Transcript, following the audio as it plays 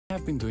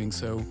I've been doing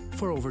so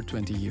for over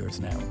 20 years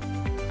now.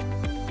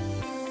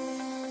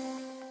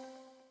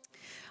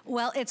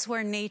 Well, it's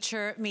where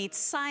nature meets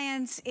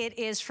science. It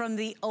is from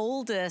the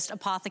oldest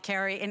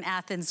apothecary in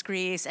Athens,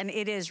 Greece, and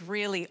it is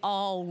really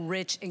all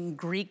rich in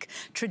Greek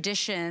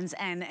traditions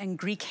and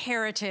Greek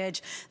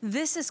heritage.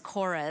 This is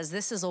KORRES.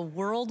 This is a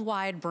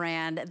worldwide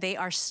brand. They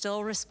are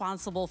still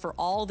responsible for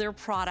all their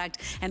product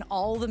and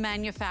all the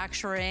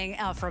manufacturing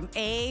from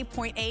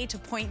point A to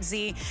point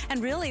Z.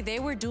 And really, they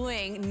were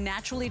doing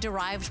naturally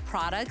derived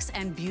products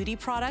and beauty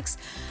products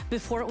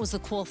before it was the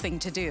cool thing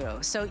to do.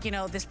 So, you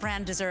know, this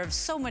brand deserves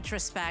so much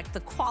respect.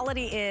 The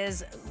quality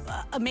is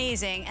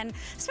amazing, and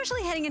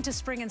especially heading into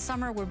spring and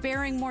summer, we're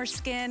bearing more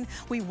skin.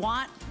 We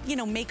want, you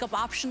know, makeup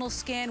optional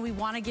skin. We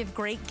want to give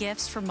great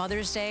gifts for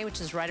Mother's Day, which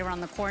is right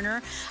around the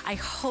corner. I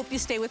hope you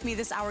stay with me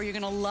this hour. You're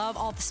gonna love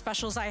all the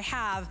specials I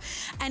have.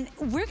 And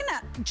we're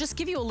gonna just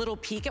give you a little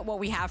peek at what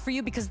we have for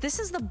you, because this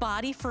is the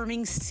body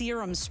firming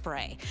serum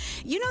spray.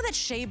 You know that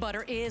shea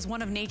butter is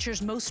one of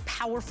nature's most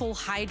powerful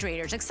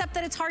hydrators, except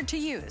that it's hard to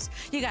use.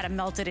 You gotta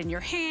melt it in your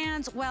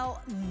hands.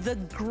 Well, the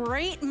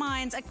great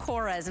minds at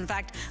KORRES, in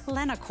fact,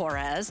 Lena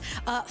KORRES,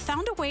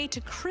 found a way to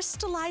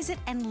crystallize it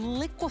and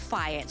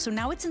liquefy it. So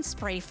now it's in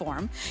spray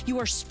form. You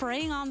are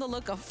spraying on the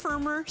look of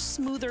firmer,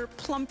 smoother,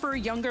 plumper,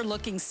 younger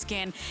looking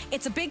skin.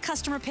 It's a big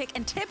customer pick,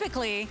 and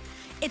typically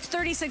it's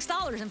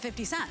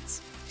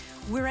 $36.50.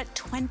 We're at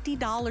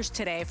 $20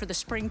 today for the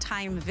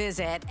springtime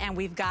visit, and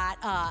we've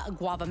got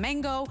guava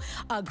mango,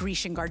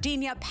 Grecian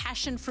gardenia,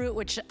 passion fruit,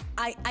 which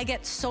I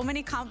get so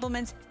many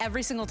compliments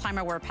every single time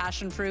I wear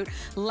passion fruit.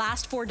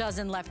 Last 4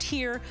 dozen left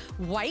here.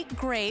 White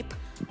grape.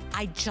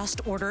 I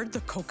just ordered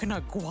the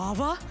coconut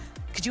guava.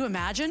 Could you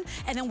imagine?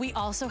 And then we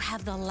also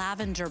have the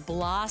lavender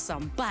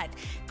blossom, but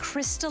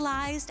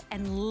crystallized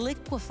and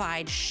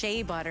liquefied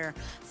shea butter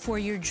for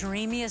your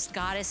dreamiest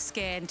goddess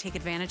skin. Take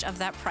advantage of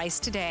that price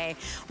today.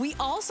 We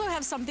also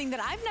have something that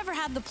I've never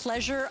had the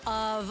pleasure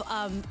of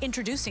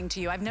introducing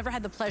to you. I've never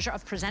had the pleasure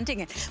of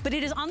presenting it, but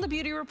it is on the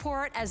Beauty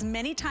Report as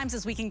many times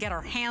as we can get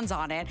our hands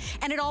on it,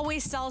 and it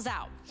always sells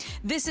out.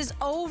 This is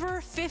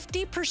over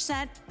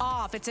 50%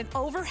 off. It's an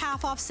over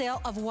half off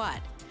sale of what?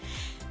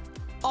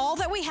 All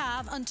that we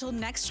have until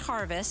next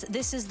harvest.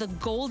 This is the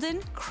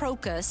Golden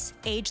Crocus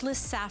Ageless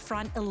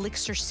Saffron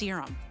Elixir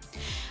Serum.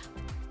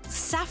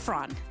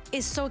 Saffron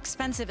is so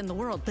expensive in the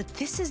world, but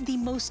this is the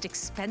most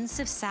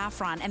expensive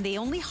saffron, and they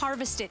only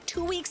harvest it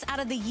 2 weeks out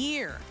of the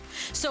year.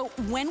 So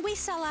when we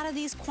sell out of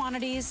these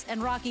quantities,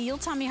 and Rocky, you'll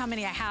tell me how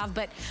many I have,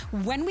 but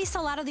when we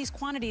sell out of these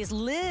quantities,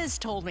 Liz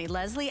told me,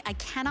 Leslie, I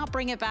cannot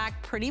bring it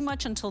back pretty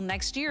much until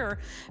next year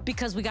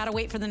because we gotta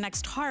wait for the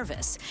next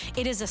harvest.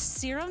 It is a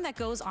serum that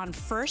goes on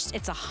first.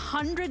 It's a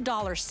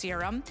 $100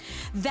 serum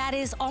that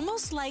is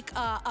almost like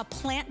a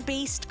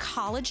plant-based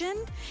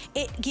collagen.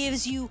 It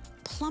gives you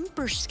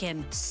plumper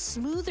skin,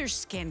 smoother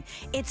skin.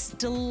 It's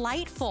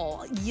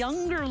delightful,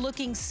 younger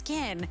looking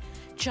skin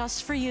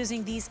just for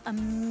using these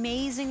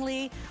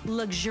amazingly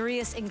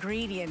luxurious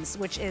ingredients,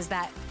 which is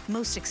that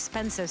most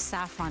expensive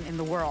saffron in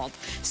the world.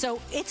 So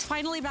it's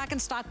finally back in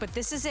stock, but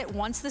this is it.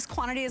 Once this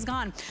quantity is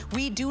gone,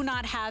 we do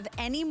not have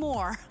any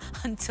more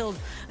until,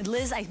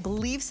 Liz, I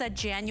believe, said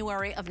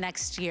January of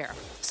next year.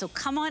 So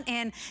come on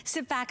in,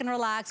 sit back and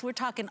relax. We're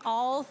talking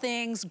all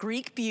things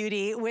Greek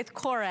beauty with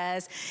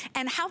KORRES.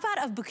 And how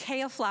about a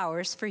bouquet of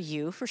flowers for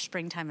you for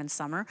springtime and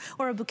summer,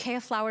 or a bouquet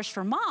of flowers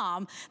for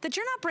mom that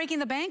you're not breaking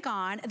the bank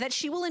on, that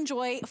she will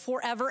enjoy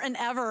forever and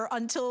ever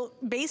until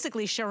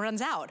basically she runs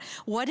out.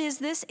 What is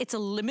this? It's a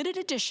limited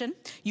edition.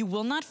 You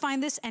will not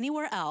find this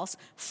anywhere else.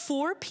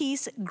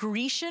 4-piece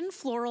Grecian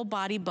floral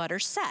body butter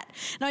set.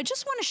 Now I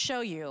just want to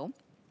show you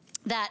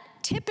that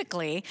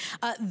typically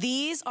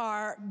these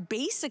are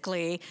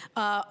basically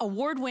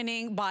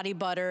award-winning body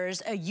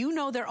butters. You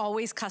know they're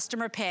always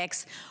customer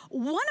picks.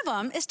 One of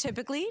them is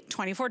typically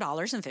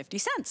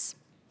 $24.50.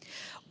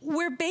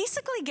 We're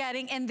basically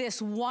getting in this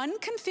one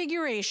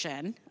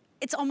configuration,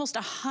 it's almost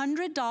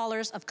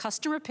 $100 of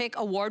customer pick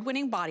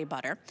award-winning body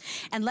butter.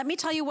 And let me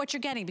tell you what you're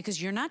getting,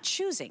 because you're not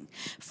choosing.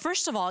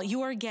 First of all,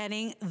 you are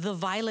getting the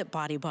violet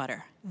body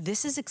butter.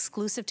 This is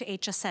exclusive to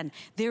HSN.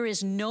 There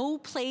is no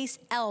place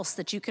else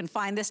that you can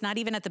find this, not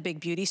even at the big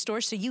beauty store,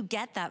 so you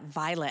get that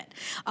violet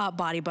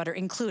body butter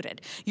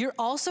included. You're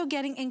also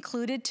getting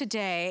included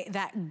today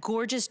that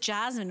gorgeous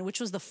jasmine, which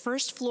was the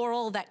first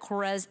floral that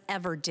KORRES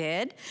ever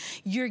did.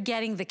 You're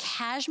getting the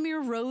cashmere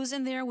rose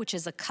in there, which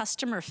is a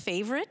customer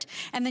favorite.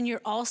 And then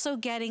you're also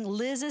getting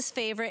Liz's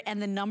favorite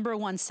and the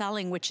 #1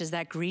 selling, which is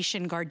that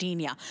Grecian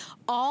gardenia.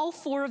 All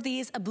 4 of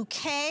these, a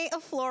bouquet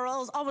of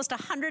florals, almost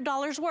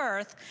 $100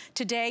 worth.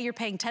 Today, you're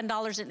paying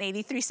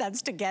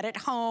 $10.83 to get it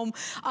home.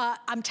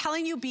 I'm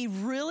telling you, be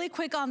really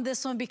quick on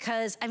this one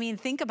because, I mean,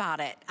 think about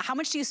it. How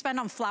much do you spend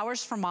on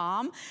flowers for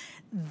mom?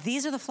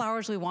 these are the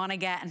flowers we want to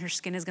get, and her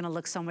skin is going to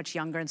look so much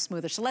younger and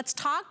smoother. So let's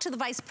talk to the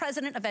Vice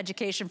President of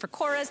Education for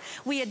KORRES.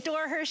 We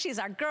adore her. She's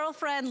our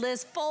girlfriend.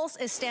 Liz Folse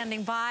is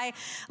standing by.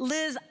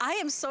 Liz, I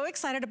am so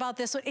excited about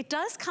this. So it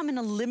does come in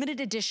a limited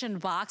edition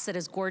box that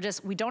is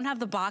gorgeous. We don't have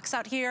the box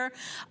out here,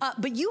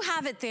 but you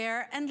have it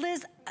there. And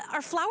Liz,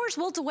 our flowers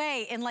wilt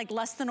away in like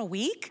less than a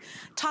week.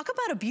 Talk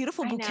about a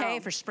beautiful bouquet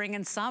for spring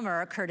and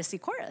summer, courtesy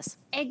KORRES.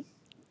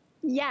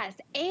 Yes,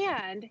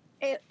 and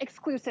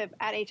exclusive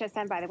at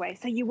HSN, by the way.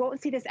 So you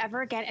won't see this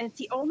ever again, and it's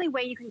the only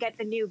way you can get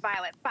the new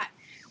violet. But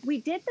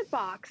we did the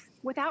box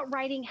without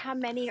writing how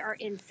many are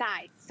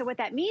inside. So what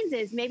that means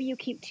is maybe you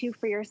keep 2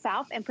 for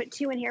yourself and put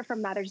 2 in here for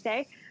Mother's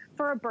Day,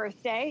 for a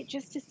birthday,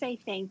 just to say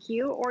thank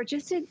you, or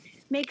just to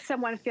make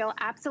someone feel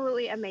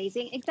absolutely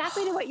amazing.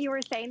 Exactly to what you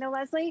were saying though,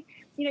 Leslie.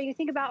 You know, you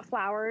think about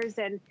flowers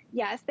and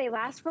yes, they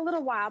last for a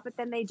little while, but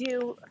then they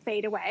do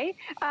fade away.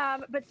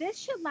 But this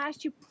should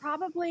last you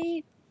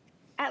probably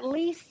at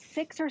least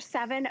 6 or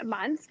 7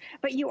 months,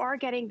 but you are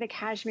getting the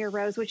cashmere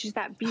rose, which is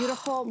that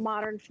beautiful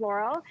modern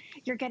floral.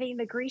 You're getting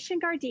the Grecian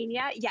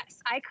gardenia.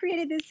 Yes, I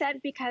created this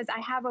set because I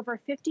have over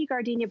 50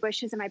 gardenia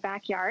bushes in my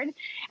backyard,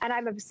 and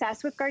I'm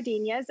obsessed with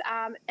gardenias.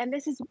 And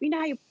this is, you know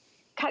how you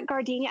cut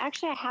gardenia?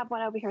 Actually, I have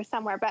one over here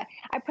somewhere, but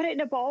I put it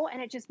in a bowl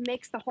and it just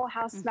makes the whole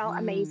house smell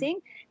amazing.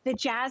 The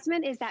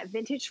jasmine is that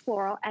vintage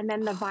floral, and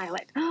then the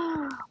violet,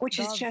 which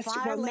is just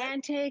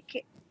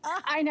romantic.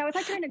 I know, it's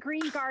like you're in a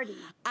green garden.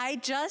 I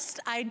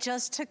just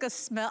took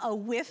a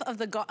whiff of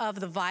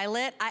the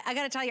violet. I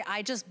gotta tell you,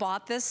 I just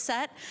bought this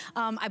set.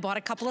 I bought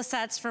a couple of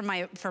sets for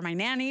my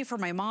nanny, for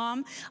my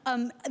mom.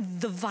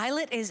 The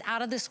violet is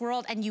out of this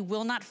world, and you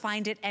will not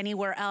find it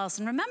anywhere else.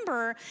 And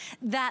remember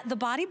that the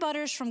body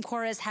butters from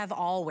KORRES have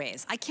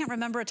always, I can't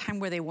remember a time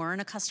where they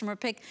weren't a customer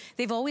pick.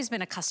 They've always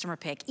been a customer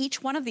pick.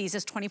 Each one of these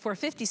is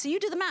 $24.50. So you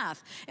do the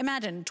math.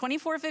 Imagine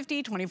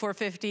 $24.50,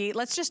 $24.50.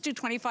 Let's just do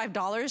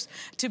 $25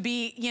 to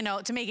be, you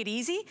know, to make it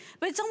easy,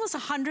 but it's almost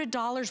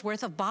 $100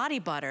 worth of body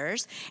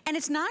butters. And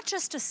it's not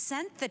just a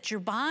scent that you're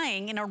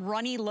buying in a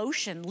runny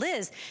lotion.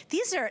 Liz,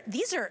 these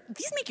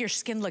make your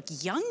skin look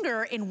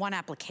younger in one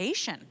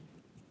application.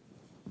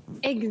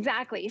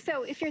 Exactly.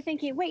 So if you're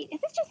thinking, wait, is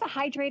this just a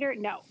hydrator?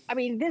 No. I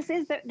mean, this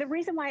is the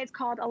reason why it's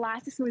called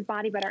Elastic Smooth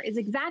Body Butter is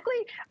exactly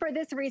for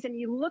this reason.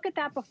 You look at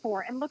that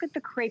before and look at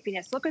the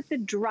crepiness, look at the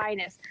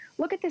dryness,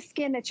 look at the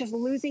skin that's just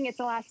losing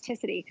its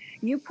elasticity.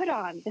 You put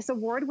on this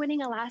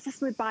award-winning Elastic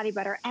Smooth Body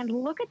Butter and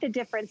look at the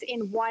difference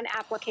in one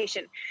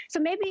application. So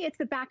maybe it's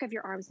the back of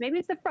your arms, maybe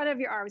it's the front of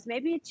your arms,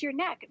 maybe it's your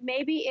neck,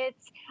 maybe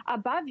it's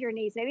above your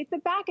knees, maybe it's the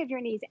back of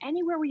your knees,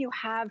 anywhere where you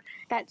have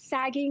that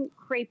sagging,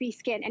 crepey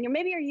skin. And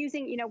maybe you're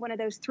using, you know, one of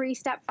those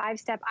 3-step,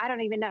 5-step, I don't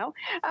even know,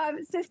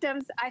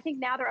 systems. I think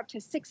now they're up to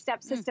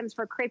 6-step systems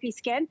for crepey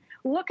skin.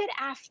 Look at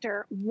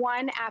after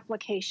one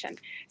application.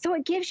 So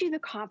it gives you the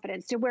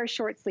confidence to wear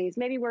short sleeves,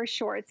 maybe wear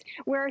shorts,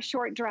 wear a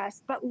short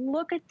dress, but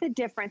look at the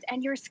difference,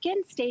 and your skin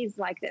stays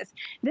like this.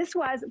 This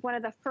was one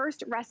of the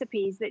first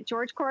recipes that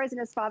George KORRES and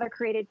his father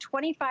created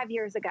 25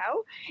 years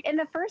ago in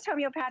the first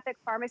homeopathic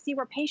pharmacy,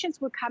 where patients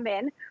would come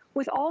in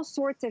with all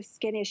sorts of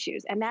skin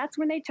issues. And that's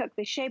when they took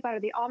the shea butter,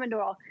 the almond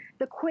oil,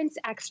 the quince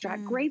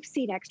extract,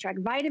 grapeseed extract,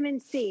 vitamin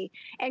C,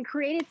 and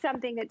created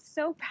something that's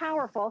so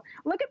powerful.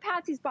 Look at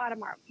Patsy's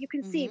bottom arm. You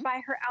can see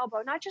by her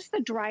elbow, not just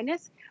the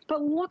dryness,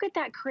 but look at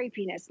that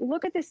crepiness.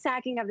 Look at the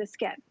sagging of the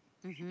skin.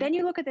 Then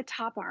you look at the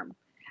top arm.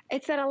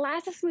 It's that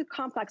Elastic Smooth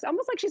complex,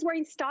 almost like she's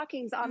wearing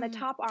stockings on the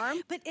top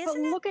arm. But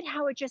look at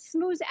how it just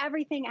smooths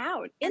everything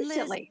out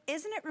instantly. Liz,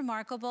 isn't it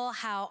remarkable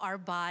how our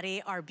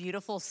body, our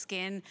beautiful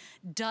skin,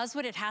 does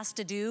what it has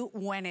to do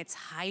when it's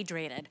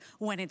hydrated,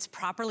 when it's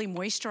properly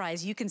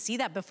moisturized? You can see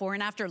that before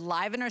and after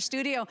live in our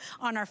studio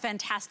on our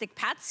fantastic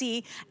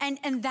Patsy.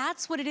 And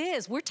that's what it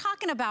is. We're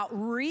talking about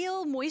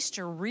real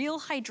moisture, real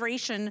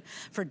hydration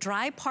for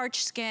dry,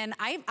 parched skin.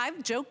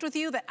 I've joked with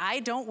you that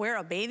I don't wear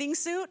a bathing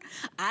suit.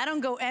 I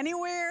don't go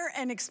anywhere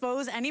and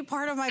expose any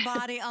part of my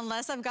body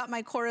unless I've got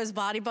my KORRES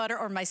body butter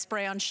or my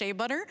spray on shea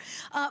butter.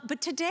 But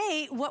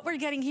today, what we're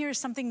getting here is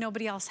something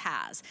nobody else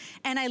has.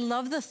 And I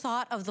love the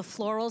thought of the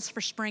florals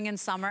for spring and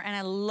summer, and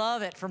I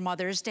love it for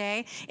Mother's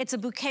Day. It's a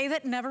bouquet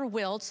that never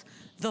wilts.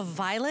 The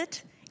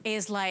violet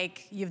is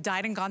like you've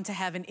died and gone to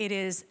heaven. It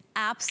is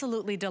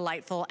absolutely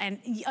delightful, and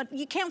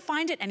you can't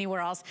find it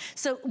anywhere else.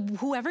 So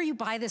whoever you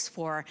buy this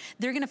for,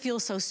 they're gonna feel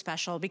so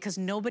special because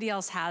nobody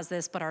else has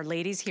this but our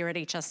ladies here at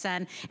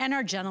HSN and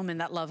our gentlemen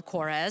that love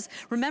KORRES.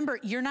 Remember,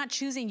 you're not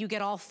choosing, you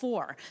get all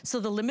 4. So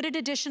the limited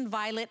edition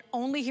violet,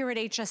 only here at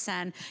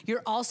HSN.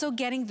 You're also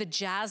getting the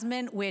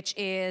jasmine, which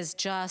is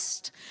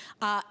just,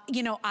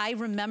 you know, I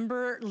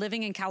remember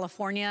living in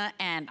California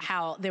and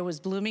how there was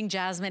blooming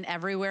jasmine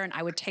everywhere, and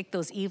I would take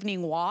those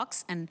evening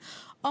walks, and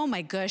Oh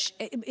my gosh,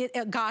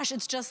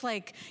 it's just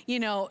like, you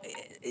know,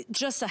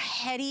 just a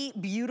heady,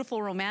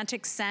 beautiful,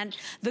 romantic scent.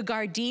 The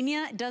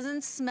gardenia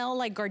doesn't smell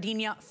like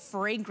gardenia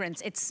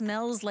fragrance. It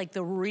smells like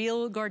the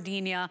real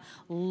gardenia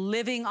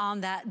living on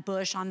that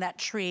bush, on that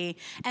tree.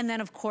 And then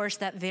of course,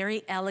 that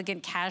very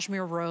elegant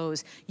cashmere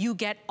rose. You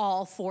get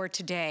all 4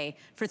 today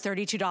for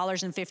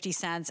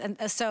 $32.50.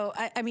 And so,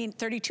 I mean,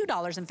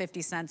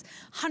 $32.50,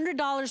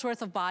 $100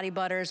 worth of body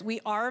butters.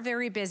 We are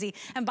very busy.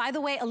 And by the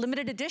way, a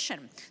limited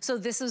edition. So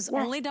this is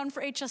only done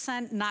for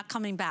HSN, not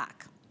coming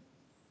back.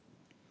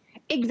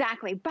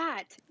 Exactly,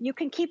 but you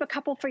can keep a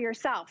couple for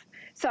yourself.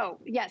 So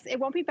yes, it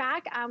won't be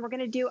back. We're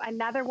gonna do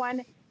another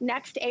one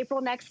next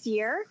April next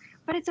year.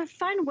 But it's a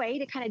fun way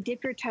to kind of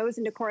dip your toes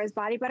into KORRES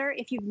body butter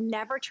if you've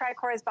never tried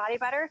KORRES body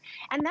butter.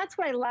 And that's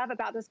what I love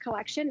about this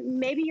collection.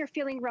 Maybe you're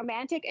feeling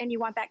romantic and you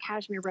want that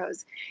cashmere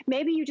rose.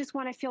 Maybe you just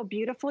want to feel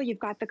beautiful, you've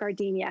got the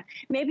gardenia.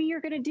 Maybe you're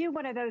going to do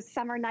one of those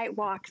summer night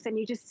walks and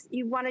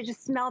you want to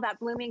just smell that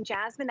blooming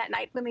jasmine, that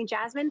night blooming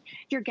jasmine.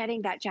 You're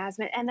getting that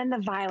jasmine. And then the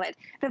violet.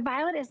 The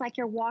violet is like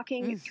you're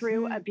walking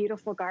through a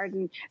beautiful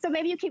garden. So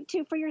maybe you keep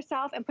 2 for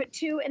yourself and put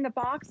 2 in the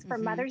box for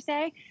Mother's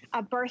Day,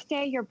 a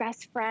birthday, your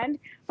best friend.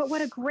 But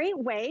what a great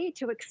way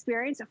to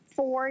experience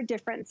 4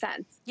 different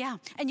scents. Yeah,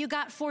 and you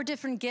got 4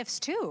 different gifts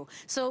too.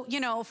 So, you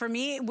know, for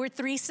me, we're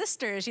 3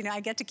 sisters. You know, I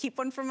get to keep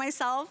one for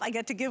myself, I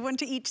get to give one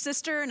to each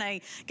sister, and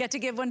I get to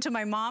give one to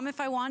my mom if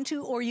I want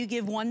to, or you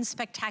give one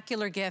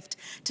spectacular gift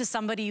to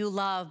somebody you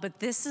love. But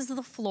this is the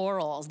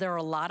florals. There are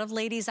a lot of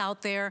ladies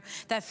out there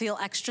that feel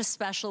extra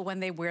special when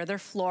they wear their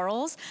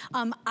florals.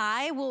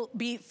 I will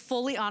be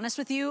fully honest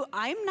with you,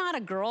 I'm not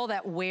a girl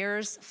that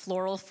wears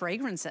floral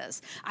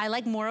fragrances. I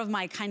like more of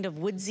my kind of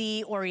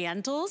woodsy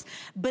orientals,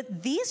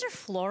 but these are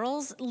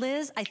florals,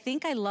 Liz. I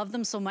think I love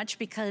them so much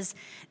because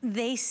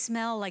they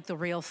smell like the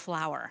real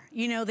flower.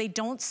 You know, they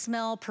don't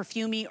smell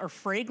perfumey or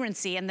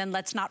fragrancy. And then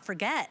let's not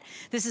forget,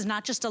 this is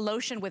not just a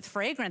lotion with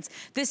fragrance.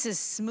 This is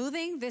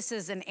smoothing. This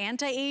is an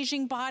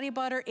anti-aging body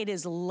butter. It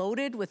is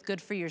loaded with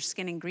good for your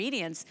skin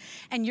ingredients.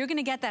 And you're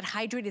gonna get that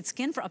hydrated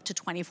skin for up to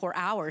 24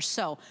 hours.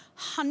 So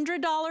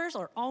 $100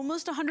 or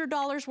almost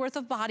 $100 worth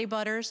of body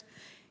butters.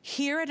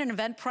 Here at an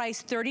event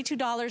price,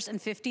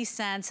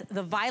 $32.50.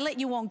 The violet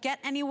you won't get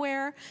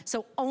anywhere,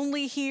 so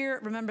only here.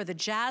 Remember, the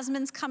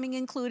jasmine's coming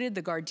included,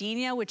 the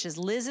gardenia, which is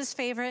Liz's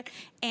favorite,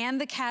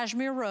 and the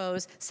cashmere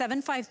rose.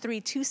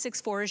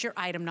 753264 is your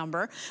item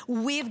number.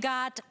 We've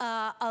got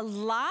a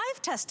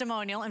live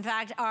testimonial. In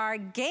fact, our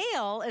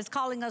Gail is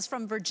calling us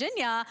from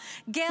Virginia.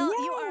 Gail,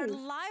 Yay. You are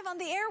live on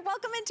the air.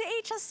 Welcome into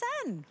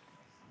HSN.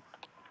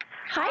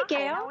 Hi,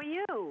 Gail. How are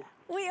you?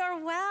 We are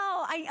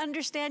well. I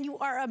understand you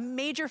are a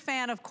major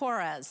fan of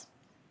KORRES.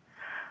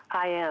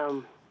 I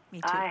am.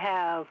 Me too. I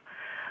have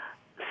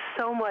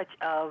so much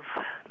of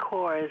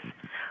KORRES.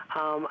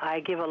 I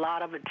give a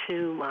lot of it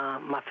to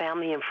my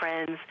family and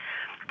friends.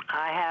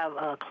 I have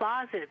a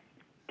closet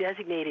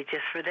designated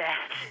just for that.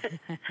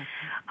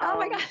 Oh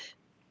my gosh.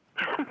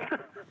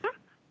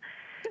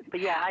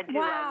 But yeah, I do.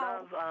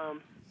 Wow.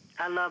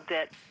 I love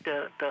that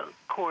the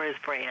KORRES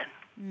brand.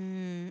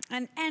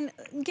 And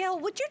Gail,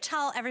 would you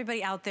tell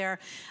everybody out there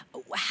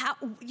how,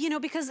 you know,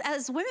 because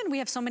as women, we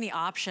have so many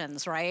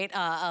options, right,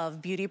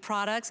 of beauty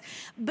products,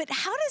 but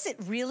how does it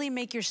really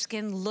make your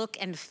skin look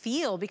and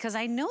feel? Because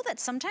I know that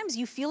sometimes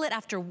you feel it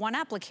after one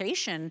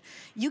application,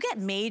 you get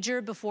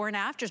major before and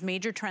afters,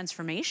 major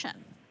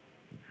transformation.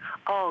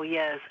 Oh,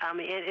 yes. I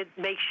mean, it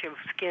makes your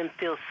skin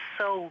feel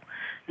so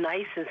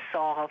nice and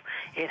soft.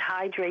 It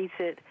hydrates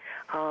it,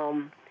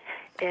 and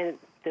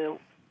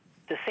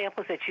the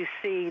samples that you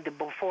see, the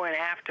before and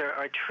after,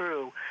 are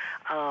true.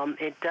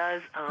 It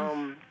does,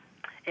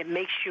 it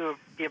makes your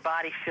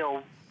body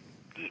feel,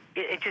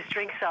 it just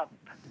drinks up.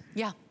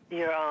 Yeah.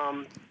 Your,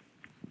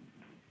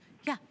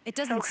 yeah, it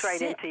doesn't soaks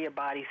right into your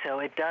body, so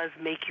it does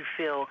make you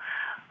feel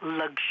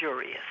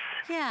luxurious.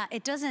 Yeah,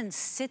 it doesn't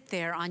sit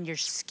there on your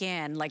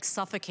skin, like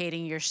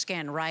suffocating your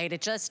skin, right? It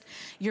just,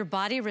 your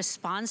body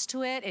responds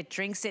to it, it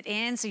drinks it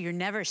in, so you're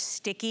never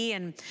sticky.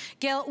 And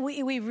Gail,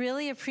 we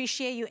really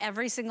appreciate you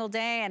every single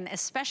day, and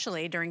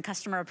especially during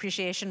Customer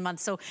Appreciation Month.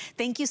 So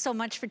thank you so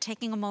much for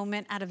taking a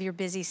moment out of your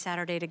busy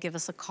Saturday to give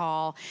us a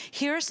call.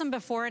 Here are some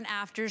before and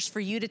afters for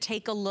you to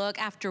take a look.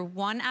 After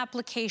one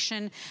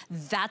application,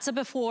 that's a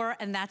before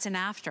and that's an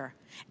after.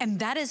 And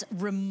that is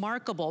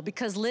remarkable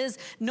because, Liz,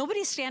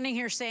 nobody's standing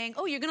here saying,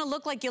 oh, you're gonna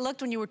look like you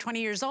looked when you were 20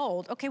 years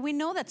old. Okay, we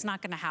know that's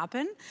not gonna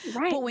happen.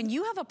 Right. But when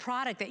you have a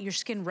product that your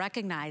skin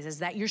recognizes,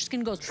 that your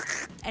skin goes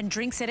and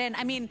drinks it in.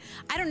 I mean,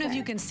 I don't know if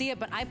you can see it,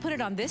 but I put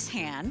it on this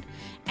hand.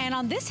 And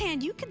on this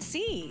hand, you can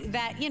see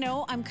that, you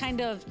know, I'm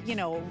kind of, you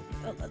know,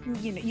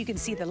 you can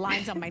see the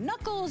lines on my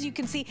knuckles, you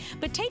can see,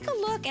 but take a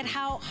look at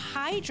how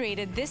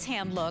hydrated this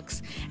hand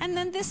looks. And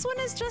then this one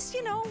is just,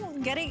 you know,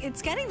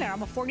 it's getting there.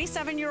 I'm a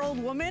 47-year-old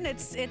woman.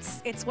 It's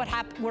what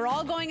happened. We're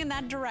all going in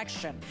that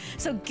direction.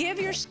 So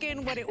give your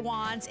skin what it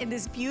wants in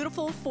this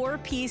beautiful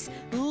 4-piece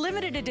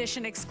limited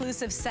edition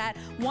exclusive set.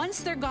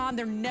 Once they're gone,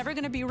 they're never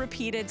gonna be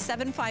repeated.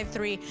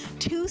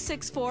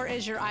 753-264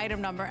 is your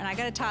item number. And I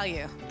gotta tell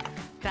you,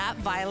 that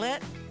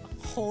violet,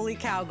 holy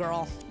cow,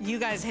 girl. You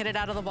guys hit it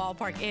out of the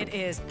ballpark. It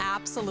is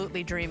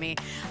absolutely dreamy.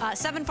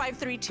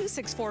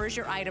 753-264 is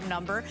your item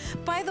number.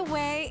 By the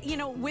way, you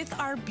know, with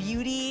our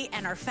beauty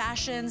and our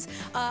fashions,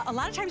 a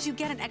lot of times you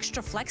get an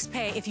extra flex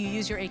pay if you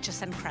use your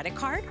HSN credit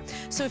card.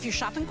 So if you're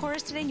shopping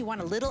KORRES today and you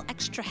want a little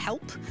extra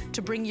help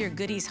to bring your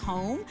goodies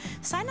home,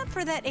 sign up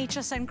for that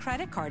HSN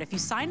credit card. If you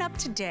sign up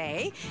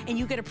today and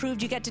you get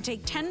approved, you get to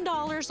take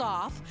 $10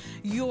 off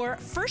your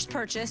first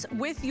purchase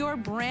with your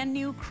brand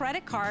new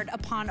credit card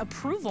upon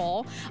approval.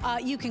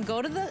 You can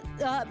go to the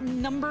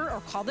number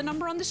or call the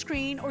number on the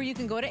screen, or you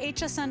can go to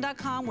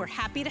hsn.com. We're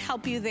happy to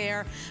help you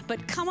there.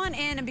 But come on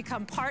in and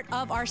become part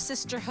of our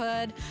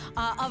sisterhood,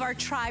 of our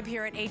tribe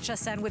here at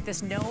HSN with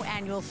this no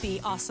annual fee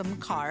awesome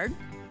card.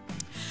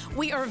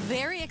 We are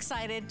very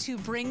excited to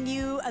bring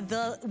you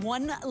the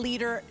 1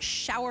 liter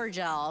shower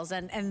gels,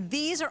 and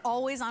these are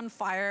always on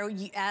fire.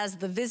 As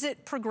the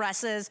visit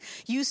progresses,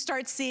 you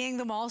start seeing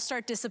them all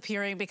start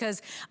disappearing,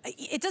 because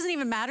it doesn't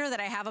even matter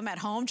that I have them at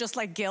home. Just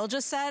like Gail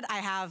just said, I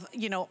have,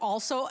 you know,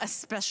 also a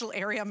special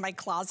area in my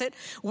closet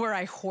where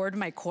I hoard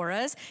my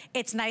KORRES.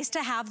 It's nice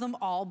to have them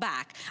all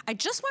back. I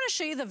just want to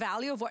show you the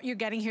value of what you're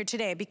getting here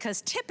today,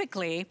 because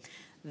typically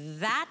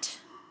that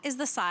is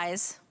the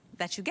size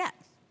that you get.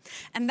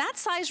 And that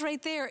size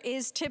right there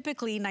is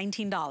typically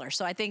 $19.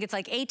 So I think it's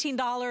like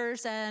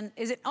 $18 and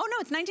is it, oh no,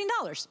 it's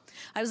 $19.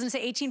 I was gonna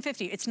say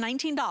 $18.50, it's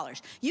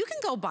 $19. You can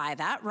go buy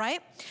that,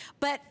 right?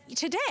 But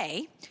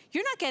today,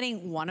 you're not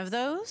getting 1 of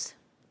those.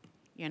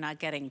 You're not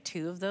getting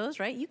 2 of those,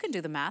 right? You can do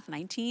the math,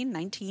 19,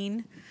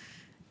 19,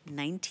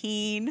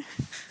 19,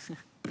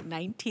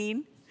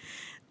 19.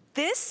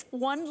 This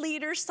 1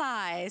 liter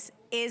size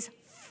is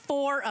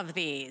 4 of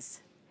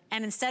these.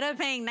 And instead of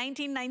paying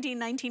 $19, $19,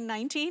 $19,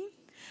 $19,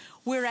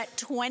 we're at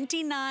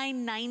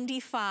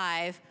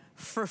 $29.95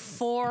 for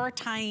 4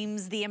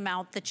 times the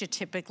amount that you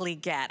typically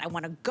get. I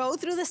wanna go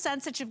through the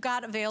scents that you've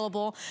got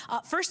available.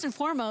 First and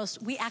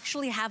foremost, we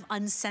actually have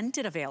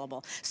unscented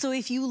available. So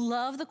if you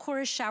love the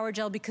KORRES shower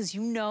gel because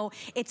you know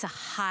it's a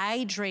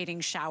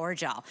hydrating shower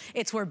gel,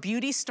 it's where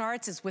beauty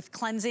starts, it's with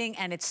cleansing,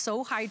 and it's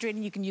so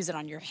hydrating. You can use it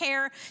on your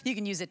hair, you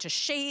can use it to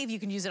shave, you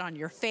can use it on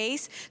your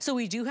face. So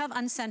we do have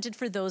unscented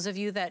for those of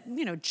you that,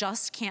 you know,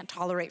 just can't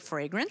tolerate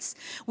fragrance.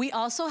 We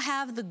also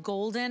have the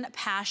golden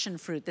passion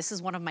fruit. This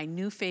is one of my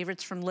new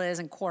favorites from Liz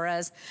and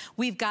KORRES.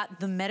 We've got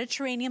the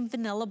Mediterranean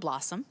vanilla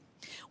blossom.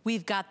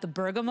 We've got the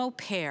bergamot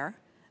pear,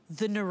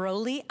 the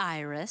neroli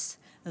iris,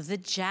 the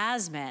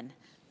jasmine,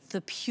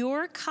 the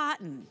pure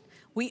cotton.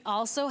 We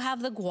also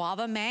have the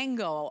guava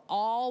mango,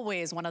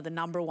 always one of the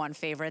 #1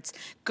 favorites.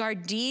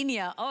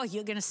 Gardenia, oh,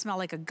 you're gonna smell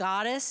like a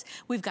goddess.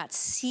 We've got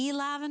sea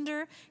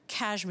lavender,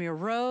 cashmere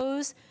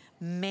rose,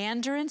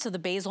 mandarin, so the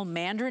basil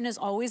mandarin is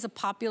always a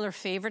popular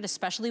favorite,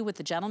 especially with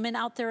the gentlemen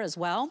out there as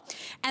well.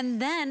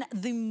 And then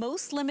the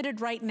most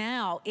limited right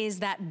now is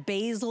that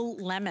basil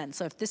lemon.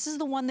 So if this is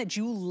the one that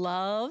you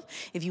love,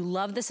 if you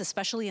love this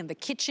especially in the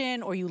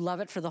kitchen, or you love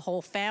it for the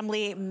whole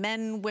family,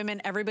 men, women,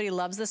 everybody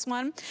loves this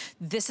one,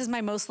 this is my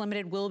most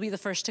limited, will be the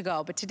first to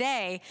go. But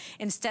today,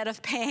 instead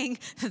of paying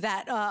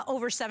that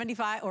over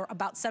 $75 or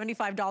about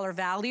 $75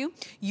 value,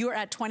 you're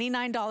at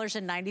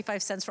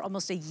 $29.95 for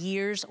almost a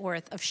year's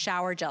worth of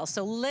shower gel.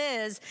 So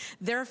Liz,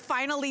 they're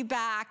finally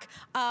back.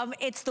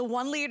 It's the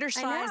 1 liter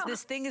size.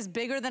 This thing is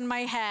bigger than my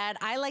head.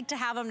 I like to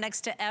have them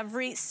next to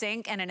every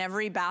sink and in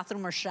every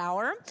bathroom or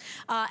shower.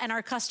 And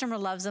our customer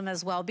loves them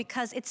as well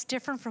because it's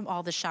different from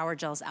all the shower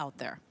gels out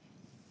there.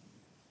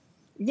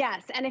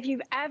 Yes, and if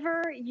you've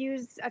ever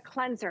used a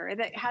cleanser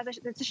that has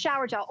it's a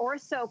shower gel or a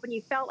soap and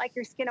you felt like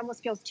your skin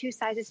almost feels 2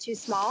 sizes too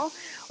small,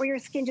 or your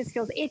skin just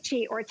feels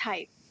itchy or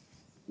tight,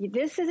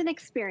 this is an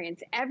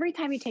experience. Every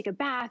time you take a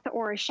bath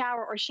or a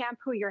shower or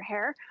shampoo your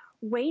hair,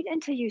 wait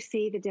until you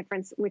see the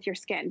difference with your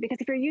skin.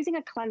 Because if you're using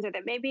a cleanser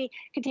that maybe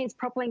contains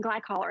propylene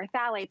glycol or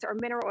phthalates or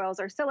mineral oils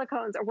or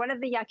silicones or one of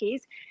the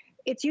yuckies,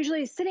 it's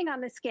usually sitting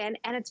on the skin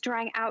and it's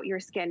drying out your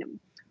skin.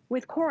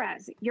 With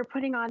KORRES, you're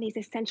putting on these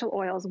essential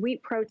oils,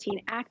 wheat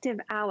protein, active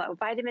aloe,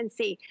 vitamin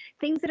C,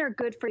 things that are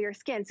good for your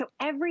skin. So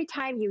every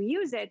time you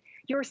use it,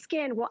 your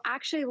skin will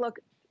actually look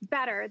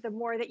better the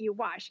more that you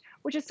wash,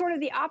 which is sort of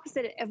the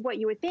opposite of what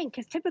you would think,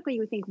 because typically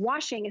you would think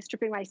washing is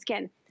stripping my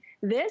skin.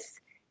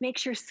 This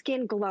makes your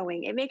skin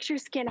glowing. It makes your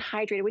skin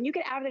hydrated. When you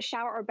get out of the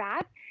shower or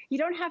bath, you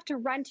don't have to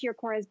run to your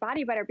KORRES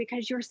body butter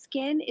because your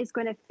skin is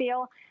going to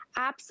feel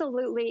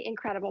absolutely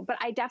incredible. But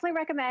I definitely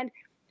recommend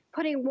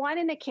putting 1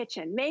 in the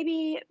kitchen,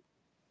 maybe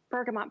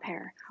bergamot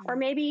pear, or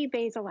maybe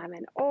basil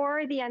lemon,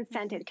 or the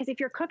unscented. Because if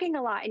you're cooking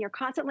a lot and you're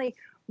constantly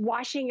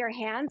washing your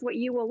hands, what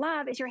you will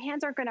love is your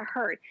hands aren't going to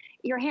hurt.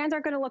 Your hands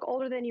aren't going to look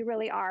older than you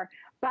really are.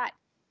 But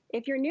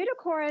if you're new to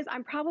KORRES,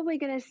 I'm probably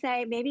going to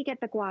say maybe get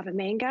the guava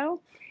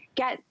mango,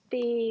 get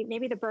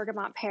maybe the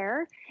bergamot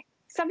pear,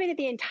 something that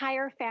the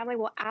entire family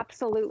will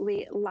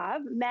absolutely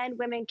love, men,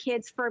 women,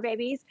 kids, fur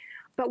babies.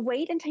 But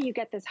wait until you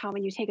get this home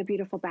and you take a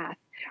beautiful bath.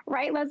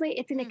 Right, Leslie?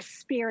 It's an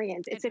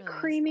experience. It's a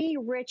creamy,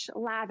 rich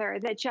lather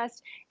that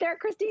just,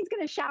 Christine's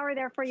going to shower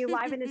there for you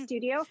live in the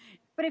studio.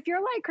 But if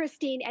you're like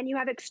Christine and you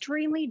have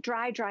extremely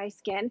dry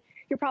skin,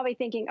 you're probably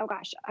thinking, oh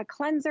gosh, a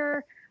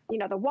cleanser, you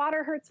know, the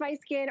water hurts my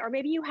skin, or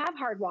maybe you have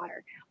hard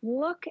water.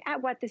 Look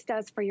at what this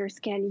does for your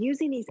skin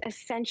using these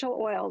essential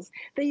oils,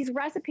 these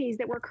recipes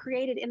that were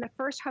created in the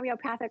first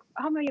homeopathic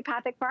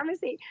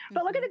pharmacy.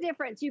 But look at the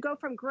difference. You go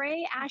from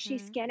gray, ashy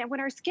skin, and when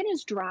our skin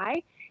is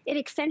dry, it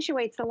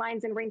accentuates the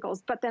lines and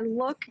wrinkles. But then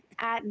look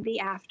at the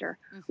after.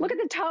 Look at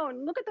the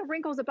tone. Look at the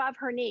wrinkles above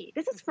her knee.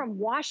 This is from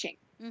washing.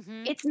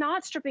 It's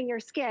not stripping your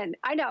skin.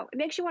 I know, it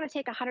makes you want to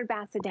take 100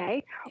 baths a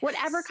day,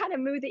 whatever kind of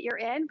mood that you're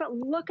in, but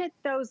look at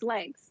those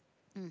legs.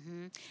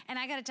 And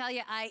I gotta tell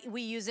you,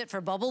 we use it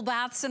for bubble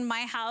baths in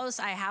my house.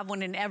 I have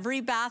one in every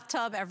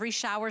bathtub, every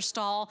shower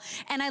stall.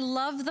 And I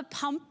love the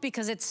pump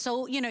because it's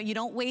so, you know, you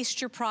don't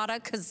waste your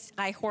product, because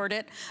I hoard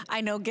it.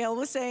 I know Gail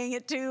was saying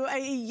it too.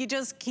 You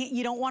just can't,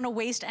 you don't wanna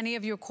waste any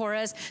of your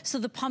KORRES. So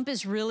the pump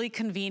is really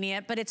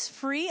convenient, but it's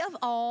free of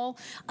all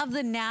of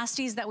the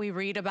nasties that we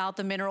read about,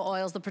 the mineral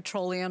oils, the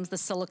petroleums, the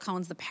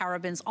silicones, the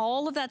parabens,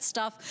 all of that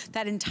stuff,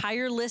 that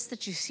entire list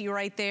that you see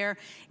right there.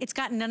 It's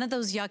got none of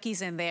those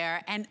yuckies in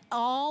there. And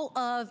all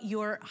of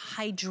your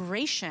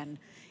hydration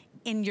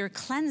in your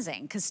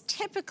cleansing, because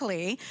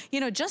typically, you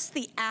know, just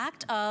the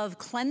act of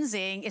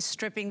cleansing is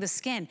stripping the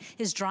skin,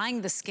 is drying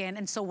the skin,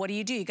 and so what do?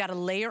 You gotta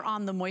layer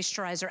on the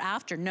moisturizer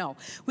after. No,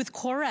 with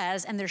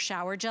KORRES and their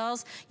shower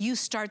gels, you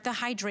start the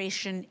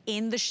hydration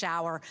in the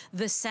shower.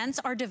 The scents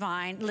are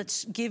divine.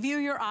 Let's give you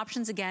your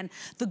options again.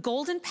 The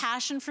golden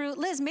passion fruit.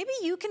 Liz, maybe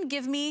you can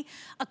give me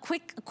a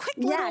quick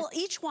little,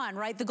 each one,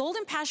 right? The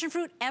golden passion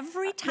fruit,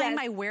 every time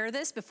I wear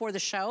this before the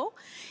show,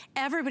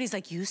 everybody's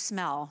like, you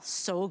smell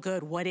so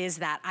good. What is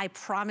that? I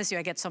promise you,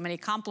 I get so many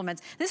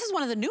compliments. This is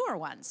one of the newer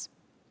ones.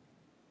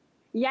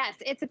 Yes,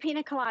 it's a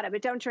pina colada,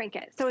 but don't drink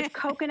it. So it's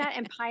coconut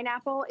and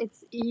pineapple.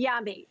 It's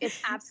yummy.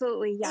 It's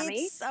absolutely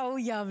yummy. It's so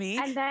yummy.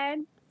 And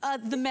then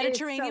the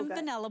Mediterranean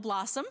vanilla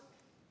blossom.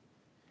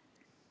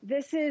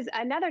 This is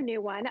another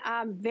new one,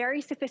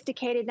 very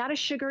sophisticated, not a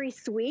sugary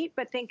sweet,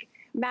 but think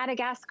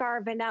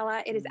Madagascar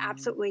vanilla. It is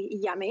absolutely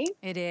yummy.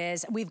 It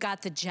is. We've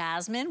got the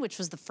jasmine, which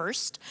was the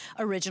first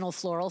original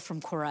floral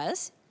from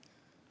KORRES.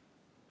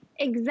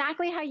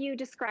 Exactly how you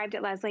described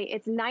it, Leslie.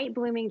 It's night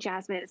blooming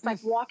jasmine. It's like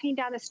walking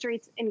down the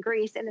streets in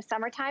Greece in the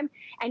summertime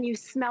and you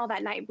smell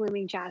that night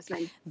blooming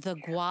jasmine. The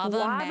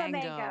guava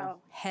mango.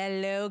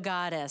 Hello,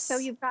 goddess. So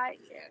you've got,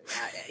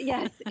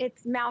 yes,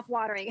 it's mouth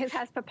watering. It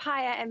has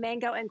papaya and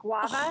mango and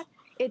guava.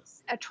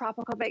 It's a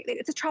tropical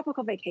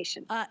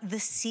vacation. The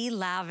sea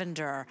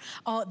lavender.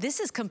 Oh,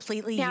 this is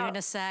completely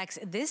unisex.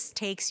 This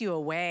takes you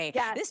away.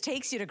 Yes. This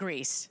takes you to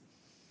Greece.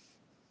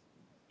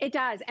 It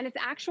does, and it's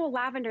actual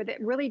lavender that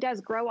really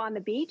does grow on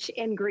the beach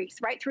in Greece,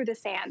 right through the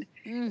sand.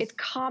 It's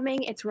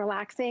calming, it's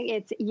relaxing,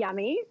 it's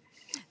yummy.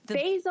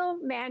 Basil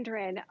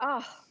mandarin,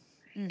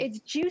 it's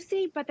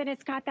juicy, but then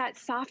it's got that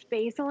soft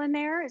basil in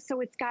there, so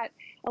it's got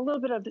a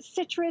little bit of the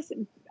citrus.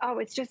 Oh,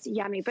 it's just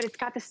yummy, but it's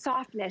got the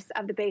softness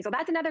of the basil.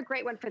 That's another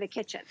great one for the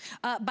kitchen.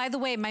 By the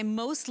way, my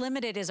most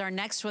limited is our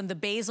next one, the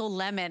basil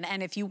lemon,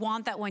 and if you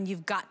want that one,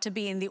 you've got to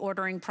be in the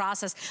ordering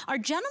process. Our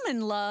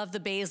gentlemen love the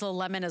basil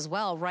lemon as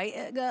well, right?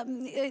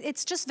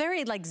 It's just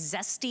very like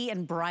zesty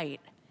and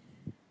bright.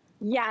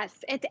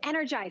 Yes, it's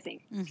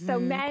energizing. So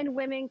men,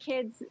 women,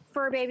 kids,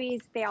 fur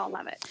babies, they all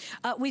love it.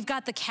 We've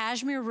got the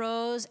cashmere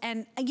rose,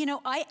 and you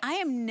know, I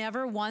am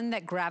never one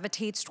that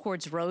gravitates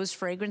towards rose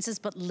fragrances,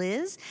 but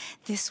Liz,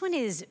 this one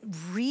is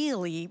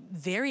really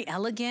very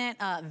elegant,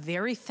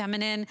 very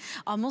feminine,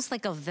 almost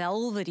like a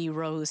velvety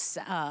rose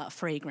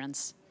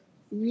fragrance.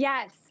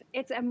 Yes,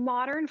 it's a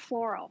modern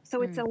floral.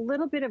 So it's a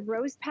little bit of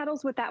rose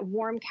petals with that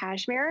warm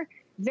cashmere.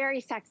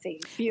 Very sexy,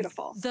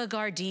 beautiful. The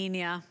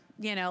gardenia.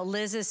 You know,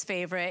 Liz's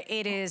favorite.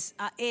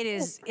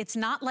 It's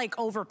not like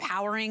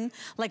overpowering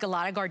like a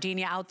lot of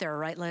gardenia out there,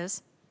 right,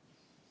 Liz?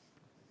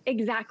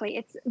 Exactly.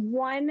 It's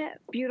one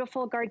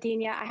beautiful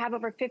gardenia. I have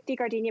over 50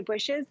 gardenia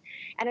bushes,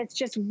 and it's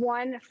just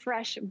one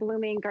fresh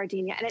blooming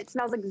gardenia, and it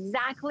smells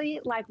exactly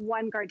like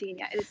one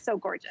gardenia. It is so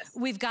gorgeous.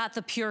 We've got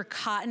the pure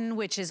cotton,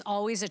 which is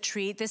always a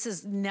treat. This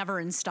is never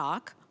in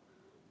stock.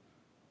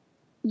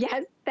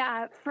 Yes,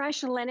 the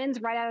fresh linens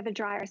right out of the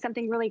dryer,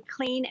 something really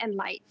clean and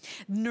light.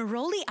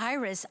 Neroli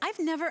iris. I've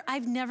never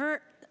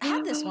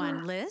had this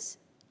one, Liz.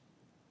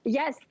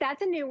 Yes,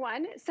 that's a new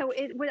one. So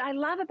what I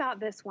love about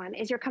this one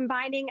is you're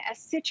combining a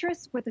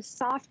citrus with a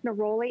soft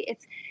neroli.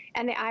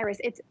 And the iris.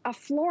 It's a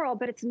floral,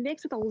 but it's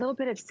mixed with a little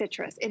bit of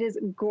citrus. It is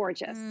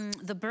gorgeous.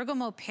 The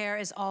bergamot pear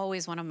is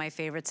always one of my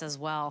favorites as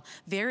well.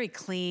 Very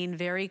clean,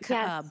 very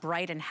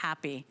bright and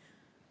happy.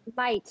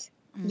 Light.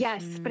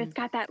 Yes, but it's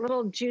got that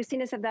little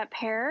juiciness of that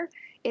pear.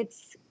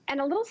 And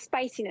a little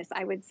spiciness,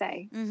 I would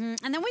say. And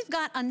then we've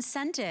got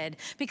unscented,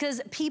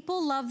 because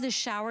people love the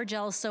shower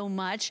gel so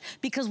much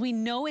because we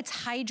know it's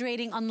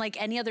hydrating unlike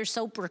any other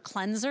soap or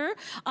cleanser.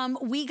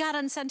 We got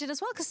unscented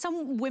as well because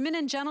some women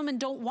and gentlemen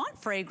don't want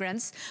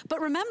fragrance. But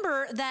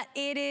remember that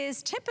it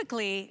is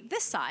typically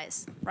this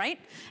size, right?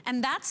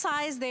 And that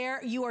size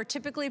there, you are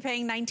typically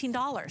paying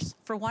 $19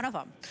 for one of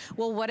them.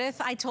 Well, what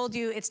if I told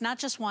you it's not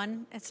just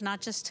one, it's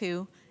not just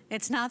two,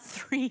 It's not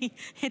 3,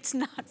 it's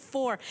not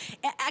 4.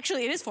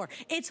 Actually, it is 4.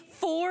 It's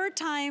 4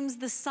 times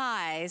the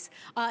size.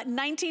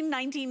 19,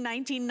 19,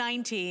 19,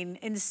 19.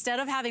 Instead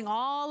of having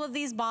all of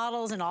these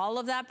bottles and all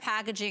of that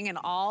packaging and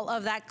all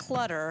of that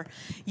clutter,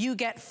 you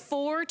get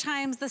 4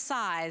 times the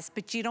size,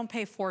 but you don't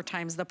pay 4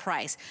 times the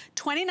price.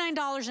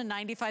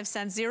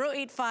 $29.95,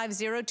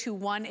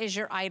 085021 is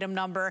your item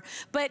number.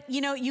 But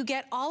you know, you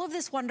get all of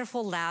this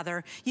wonderful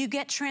lather. You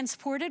get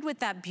transported with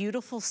that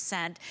beautiful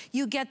scent.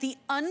 You get the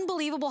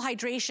unbelievable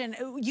hydration.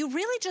 You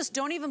really just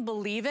don't even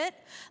believe it,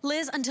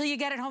 Liz, until you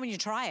get it home and you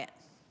try it.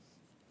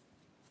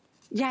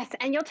 Yes,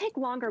 and you'll take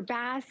longer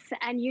baths,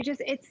 and you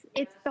just, it's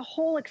the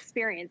whole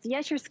experience.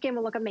 Yes, your skin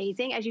will look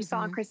amazing, as you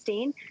saw in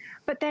Christine,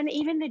 but then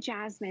even the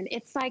jasmine,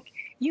 it's like,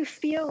 you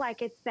feel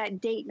like it's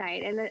that date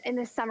night in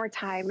the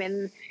summertime,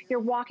 and you're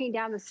walking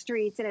down the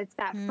streets, and it's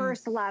that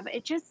first love.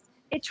 It just,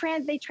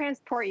 they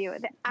transport you.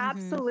 They're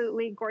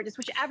absolutely gorgeous,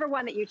 whichever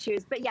one that you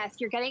choose. But yes,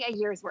 you're getting a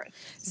year's worth.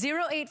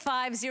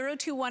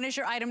 085021 is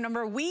your item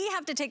number. We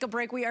have to take a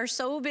break. We are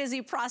so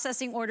busy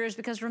processing orders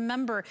because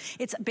remember,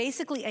 it's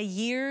basically a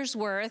year's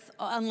worth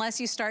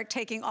unless you start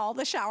taking all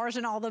the showers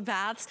and all the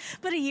baths,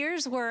 but a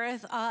year's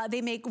worth.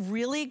 They make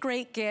really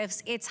great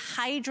gifts. It's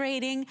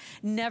hydrating,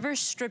 never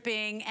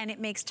stripping, and it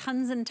makes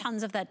tons and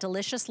tons of that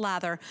delicious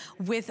lather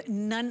with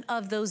none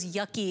of those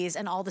yuckies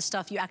and all the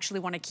stuff you actually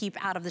want to keep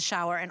out of the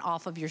shower and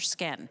off of your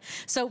skin.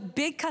 So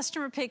big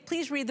customer pick.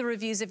 Please read the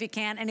reviews if you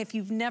can. And if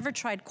you've never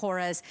tried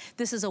KORRES,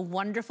 this is a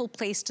wonderful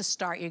place to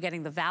start. You're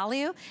getting the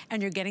value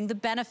and you're getting the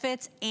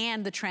benefits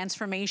and the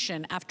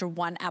transformation after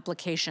one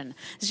application.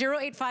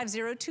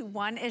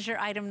 085021 is your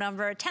item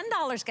number.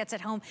 $10 gets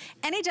it home.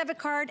 Any debit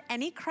card,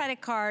 any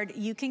credit card,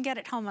 you can get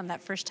it home on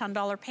that first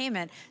 $10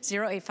 payment.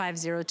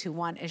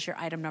 085021 is your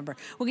item number.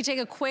 We can take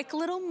a quick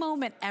little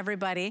moment,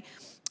 everybody.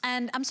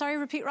 And I'm sorry,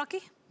 repeat,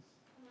 Rocky?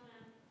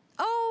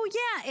 Oh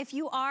yeah, if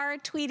you are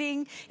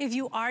tweeting, if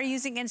you are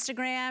using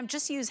Instagram,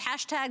 just use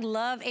hashtag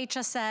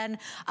 #LoveHSN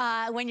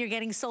when you're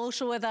getting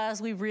social with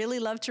us. We really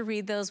love to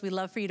read those. We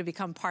love for you to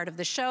become part of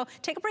the show.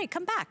 Take a break,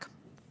 come back.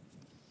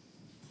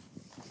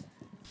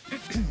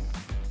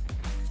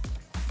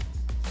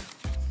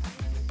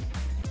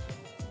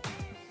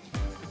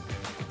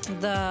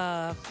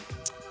 The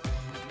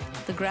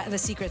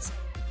secrets.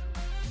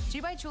 G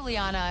by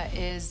Juliana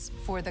is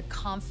for the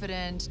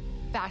confident,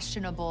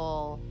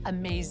 fashionable,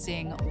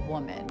 amazing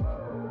woman.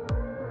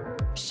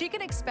 She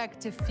can expect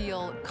to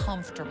feel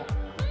comfortable.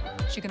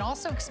 She can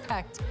also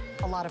expect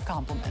a lot of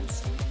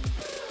compliments.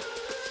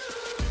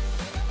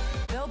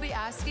 They'll be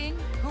asking,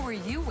 who are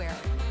you wearing?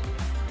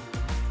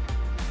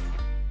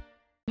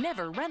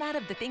 Never run out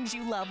of the things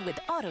you love with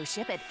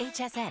AutoShip at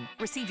HSN.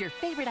 Receive your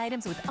favorite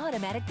items with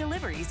automatic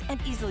deliveries and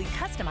easily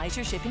customize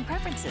your shipping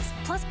preferences.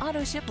 Plus,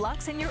 AutoShip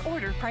locks in your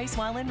order price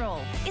while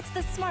enrolled. It's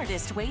the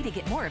smartest way to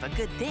get more of a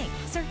good thing.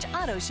 Search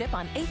AutoShip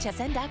on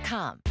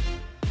hsn.com.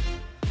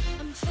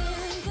 I'm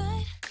feeling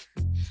good.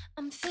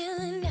 I'm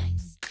feeling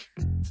nice.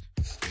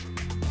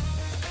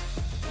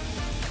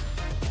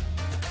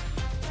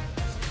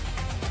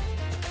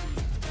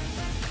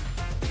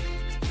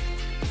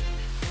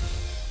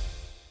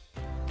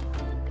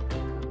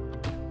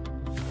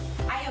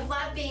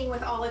 Being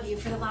with all of you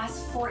for the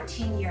last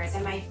 14 years,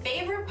 and my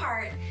favorite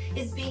part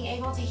is being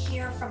able to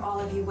hear from all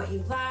of you what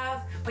you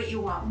love, what you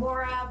want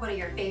more of, what are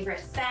your favorite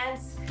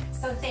scents.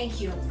 So thank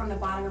you from the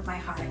bottom of my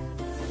heart.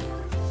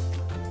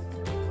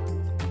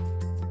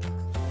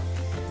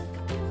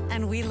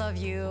 And we love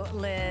you,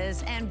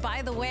 Liz. And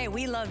by the way,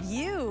 we love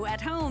you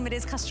at home. It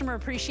is Customer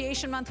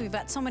Appreciation Month. We've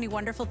got so many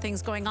wonderful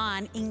things going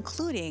on,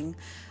 including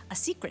a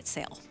secret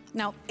sale.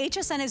 Now,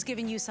 HSN is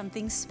giving you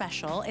something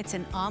special. It's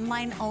an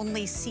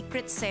online-only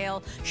secret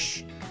sale.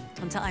 Shh,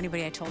 don't tell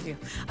anybody I told you.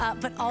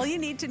 But all you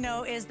need to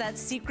know is that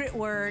secret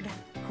word,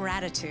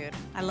 gratitude.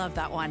 I love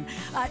that one.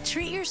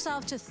 Treat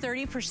yourself to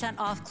 30%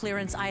 off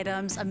clearance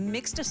items, a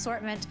mixed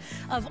assortment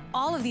of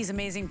all of these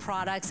amazing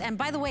products. And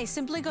by the way,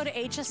 simply go to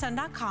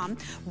hsn.com,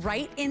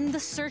 right in the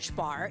search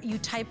bar, you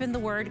type in the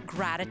word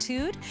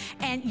gratitude,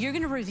 and you're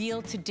gonna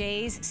reveal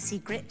today's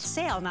secret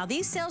sale. Now,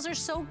 these sales are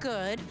so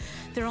good,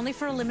 they're only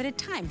for a limited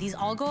time. These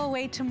all go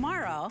away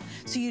tomorrow,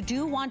 so you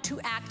do want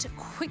to act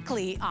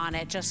quickly on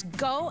it. Just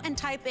go and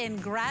type in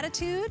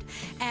gratitude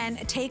and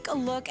take a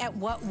look at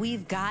what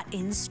we've got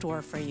in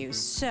store for you.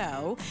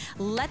 So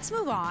let's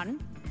move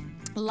on.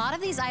 A lot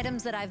of these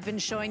items that I've been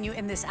showing you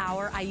in this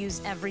hour, I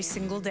use every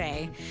single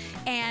day.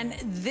 And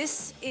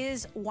this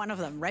is one of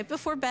them. Right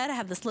before bed, I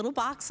have this little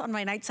box on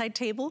my nightside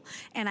table,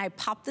 and I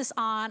pop this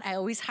on. I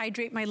always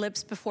hydrate my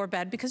lips before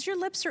bed because your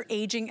lips are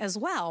aging as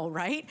well,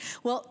 right?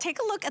 Well, take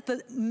a look at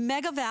the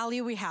mega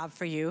value we have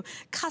for you.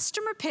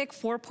 Customer pick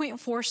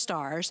 4.4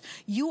 stars.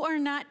 You are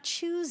not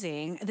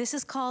choosing. This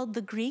is called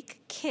the Greek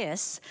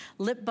Kiss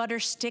Lip Butter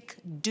Stick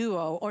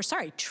Duo, or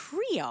sorry,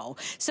 Trio.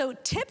 So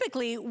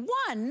typically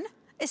one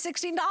is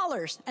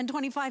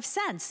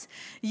 $16.25.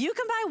 You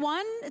can buy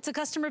one, it's a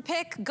customer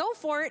pick. Go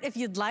for it if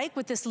you'd like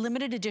with this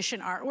limited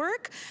edition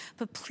artwork.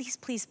 But please,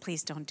 please,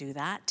 please don't do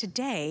that.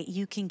 Today,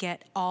 you can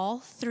get all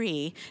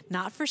three,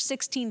 not for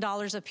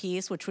 $16 a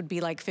piece, which would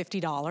be like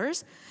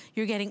 $50.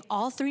 You're getting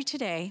all three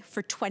today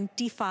for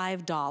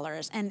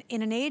 $25. And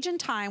in an age and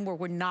time where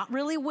we're not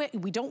really,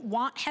 we don't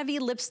want heavy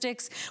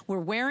lipsticks, we're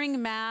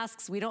wearing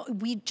masks,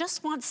 we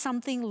just want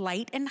something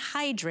light and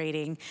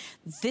hydrating.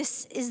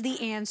 This is the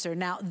answer.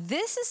 Now,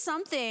 this is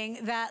something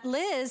that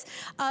Liz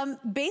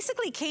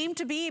basically came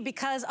to be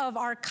because of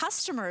our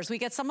customers. We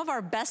get some of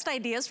our best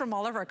ideas from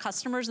all of our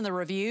customers in the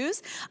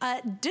reviews.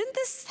 Didn't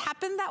this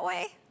happen that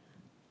way?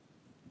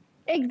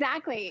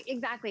 Exactly,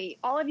 exactly.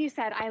 All of you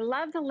said, I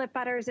love the lip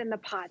butters in the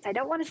pots. I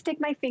don't want to stick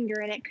my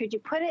finger in it. Could you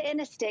put it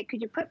in a stick?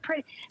 Could you put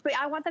pretty? But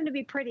I want them to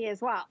be pretty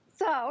as well.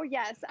 So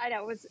yes, I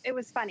know it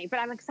was funny, but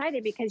I'm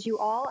excited because you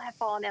all have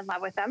fallen in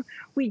love with them.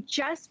 We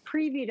just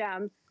previewed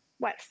them,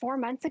 what, 4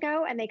 months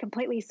ago, and they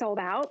completely sold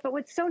out. But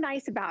what's so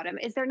nice about them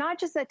is they're not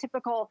just a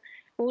typical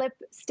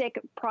lipstick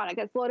product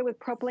that's loaded with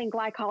propylene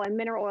glycol and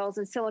mineral oils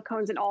and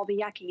silicones and all the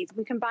yuckies.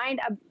 We combined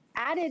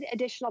added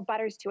additional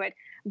butters to it,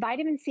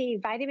 vitamin C,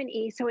 vitamin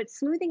E, so it's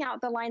smoothing out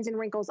the lines and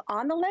wrinkles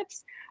on the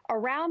lips,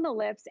 around the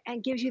lips,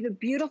 and gives you the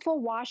beautiful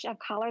wash of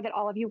color that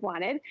all of you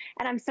wanted.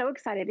 And I'm so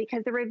excited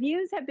because the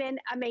reviews have been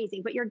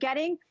amazing, but you're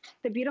getting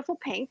the beautiful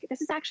pink. This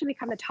has actually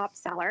become the top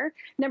seller.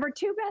 Number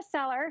 2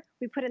 bestseller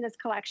we put in this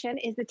collection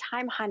is the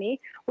Thyme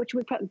Honey, which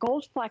we put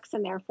gold flecks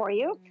in there for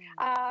you,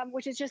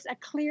 which is just a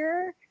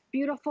clear,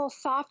 beautiful,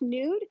 soft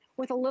nude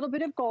with a little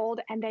bit of gold,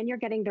 and then you're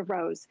getting the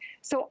rose.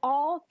 So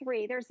all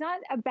three, there's not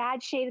a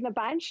bad shade in the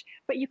bunch,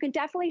 but you can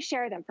definitely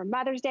share them for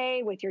Mother's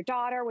Day, with your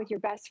daughter, with your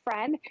best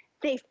friend.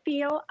 They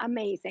feel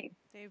amazing.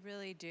 They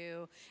really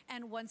do.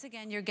 And once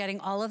again, you're getting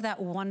all of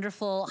that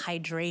wonderful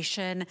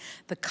hydration,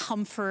 the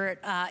comfort,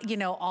 you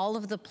know, all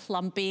of the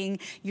plumping.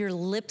 Your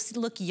lips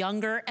look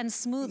younger and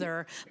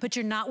smoother, but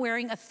you're not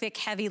wearing a thick,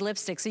 heavy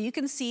lipstick. So you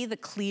can see the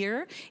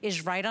clear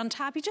is right on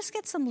top. You just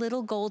get some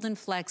little golden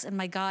flecks, and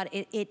my God,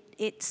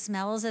 it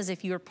smells as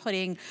if you're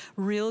putting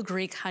real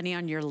Greek honey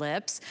on your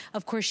lips.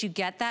 Of course, you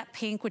get that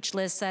pink, which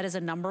Liz said is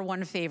a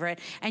 #1 favorite,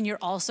 and you're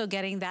also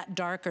getting that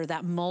darker,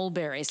 that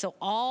mulberry. So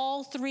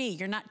all three,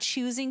 you're not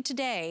choosing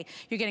today.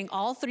 You're getting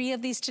all three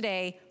of these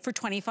today for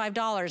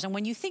 $25. And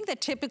when you think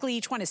that typically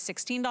each one is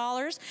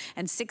 $16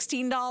 and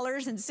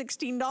 $16 and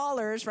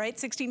 $16, right?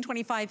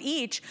 $16.25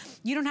 each,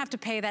 you don't have to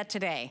pay that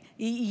today.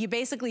 You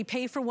basically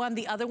pay for one.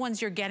 The other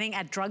ones you're getting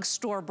at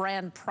drugstore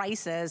brand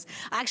prices.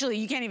 Actually,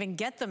 you can't even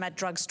get them at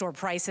drugstore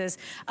prices.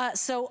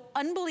 So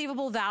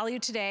unbelievable value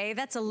today.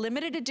 That's a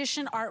limited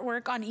edition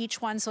artwork on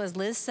each one. So as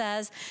Liz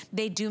says,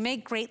 they do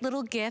make great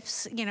little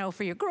gifts, you know,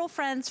 for your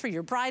girlfriends, for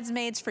your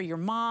bridesmaids, for your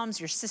moms,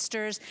 your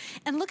sisters.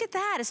 And look at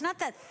that. It's not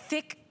that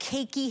thick,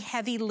 cakey,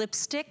 heavy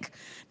lipstick.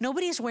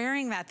 Nobody's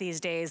wearing that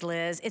these days,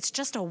 Liz. It's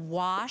just a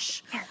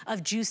wash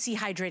of juicy,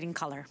 hydrating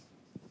color.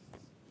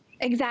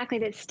 Exactly,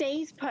 that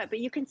stays put, but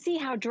you can see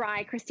how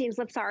dry Christine's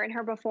lips are in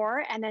her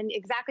before, and then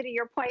exactly to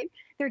your point,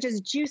 they're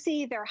just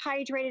juicy, they're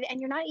hydrated, and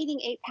you're not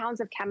eating 8 pounds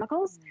of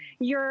chemicals.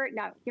 You're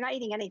not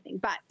eating anything,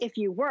 but if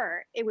you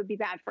were, it would be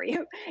bad for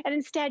you. And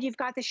instead, you've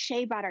got the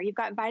shea butter, you've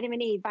got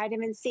vitamin E,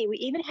 vitamin C. We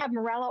even have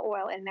morella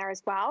oil in there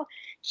as well,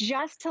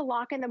 just to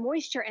lock in the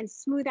moisture and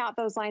smooth out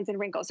those lines and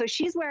wrinkles. So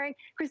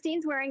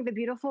Christine's wearing the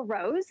beautiful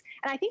rose,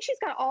 and I think she's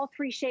got all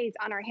 3 shades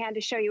on her hand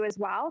to show you as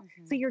well.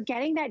 So you're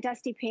getting that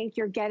dusty pink,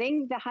 you're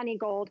getting the honey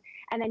gold,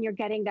 and then you're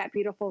getting that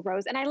beautiful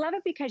rose. And I love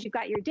it because you've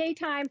got your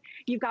daytime,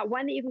 you've got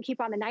one that you can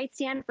keep on the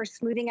nightstand for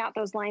smoothing out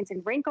those lines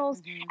and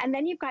wrinkles, and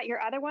then you've got your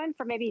other one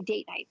for maybe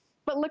date night.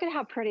 But look at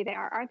how pretty they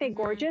are. Aren't they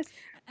gorgeous?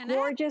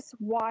 Gorgeous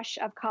wash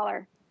of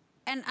color.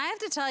 And I have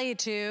to tell you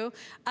too,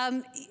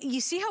 you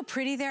see how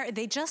pretty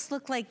they just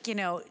look like, you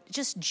know,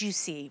 just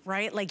juicy,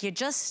 right? Like you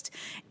just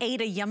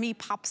ate a yummy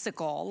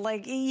popsicle.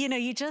 Like, you know,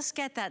 you just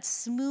get that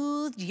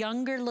smooth,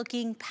 younger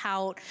looking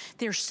pout.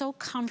 They're so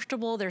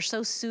comfortable. They're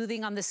so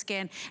soothing on the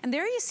skin. And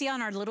there you see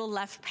on our little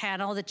left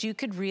panel that you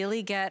could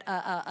really get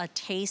a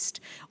taste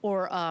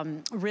or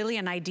really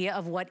an idea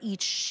of what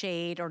each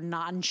shade or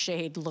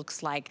non-shade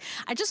looks like.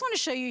 I just want to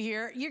show you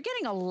here, you're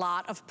getting a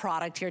lot of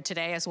product here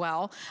today as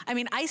well. I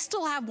mean, I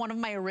still have one of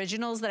my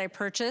originals that I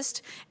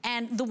purchased,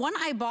 and the one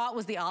I bought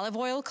was the olive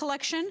oil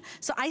collection,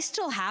 so I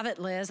still have it,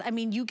 Liz. I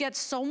mean, you get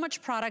so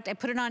much product. I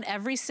put it on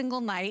every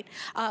single night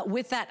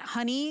with that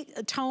honey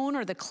tone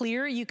or the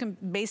clear. You can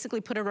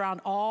basically put it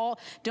around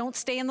don't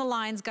stay in the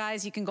lines,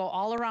 guys. You can go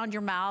all around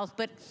your mouth,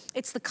 but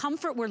it's the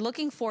comfort we're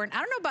looking for. And I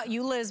don't know about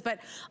you, Liz, but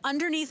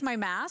underneath my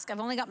mask,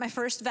 I've only got my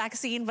first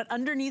vaccine, but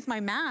underneath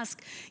my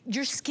mask,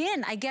 your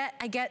skin, I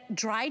get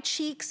dry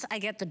cheeks, I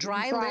get the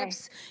dry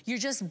lips. You're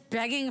just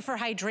begging for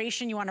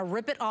hydration. You want to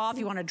rip it off,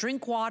 you want to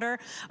drink water,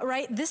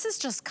 right? This is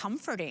just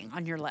comforting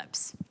on your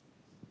lips.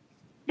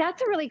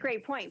 That's a really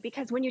great point,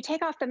 because when you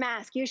take off the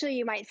mask, usually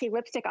you might see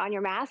lipstick on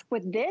your mask.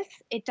 With this,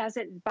 it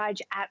doesn't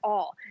budge at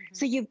all.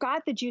 So you've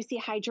got the juicy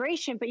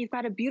hydration, but you've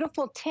got a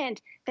beautiful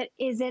tint that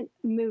isn't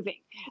moving.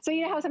 So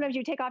you know how sometimes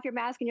you take off your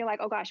mask and you're like,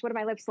 oh gosh, what do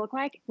my lips look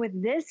like?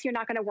 With this, you're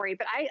not going to worry.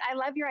 But I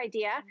love your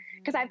idea,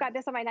 because I've got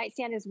this on my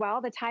nightstand as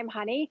well, the Thyme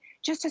Honey,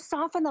 just to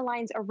soften the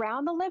lines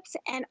around the lips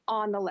and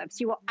on the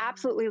lips. You will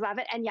absolutely love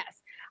it. And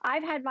yes,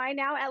 I've had mine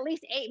now at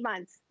least 8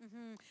 months.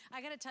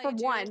 I gotta tell you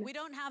too, we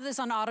don't have this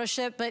on auto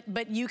ship,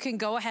 but you can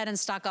go ahead and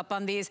stock up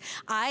on these.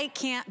 I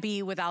can't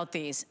be without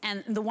these.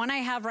 And the one I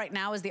have right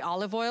now is the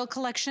olive oil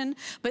collection,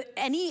 but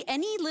any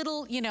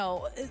little, you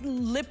know,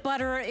 lip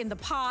butter in the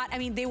pot, I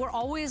mean, they were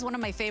always one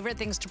of my favorite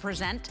things to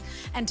present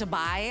and to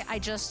buy. I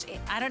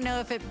don't know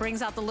if it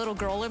brings out the little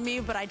girl in me,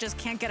 but I just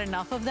can't get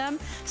enough of them.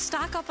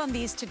 Stock up on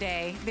these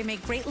today. They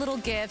make great little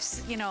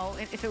gifts. You know,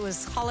 if it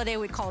was holiday,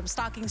 we'd call them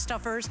stocking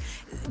stuffers.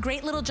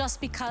 Great little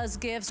just because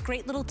gifts,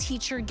 great little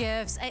teacher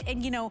gifts.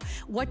 And you know,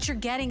 what you're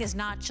getting is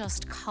not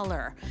just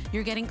color.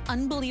 You're getting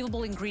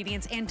unbelievable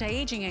ingredients,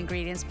 anti-aging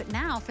ingredients, but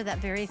now for that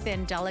very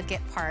thin,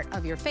 delicate part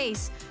of your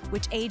face,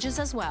 which ages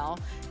as well,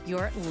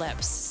 your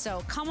lips.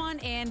 So come on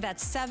in,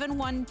 that's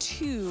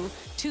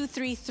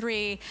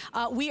 712-233.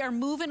 We are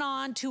moving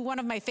on to one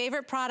of my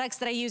favorite products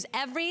that I use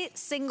every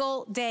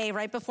single day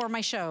right before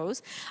my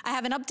shows. I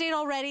have an update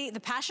already. The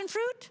passion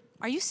fruit,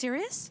 are you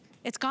serious?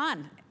 It's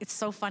gone. It's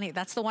so funny.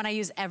 That's the one I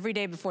use every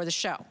day before the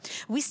show.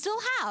 We still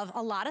have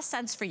a lot of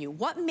scents for you.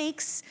 What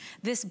makes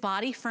this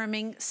body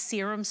firming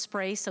serum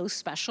spray so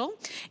special?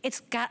 It's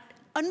got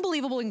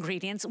unbelievable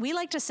ingredients. We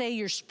like to say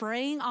you're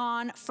spraying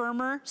on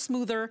firmer,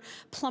 smoother,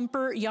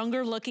 plumper,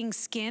 younger looking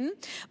skin,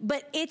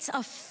 but it's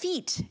a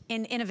feat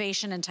in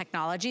innovation and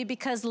technology,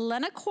 because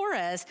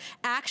KORRES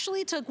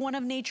actually took one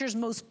of nature's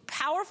most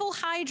powerful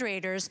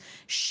hydrators,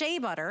 shea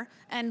butter,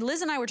 and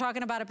Liz and I were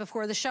talking about it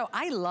before the show.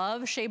 I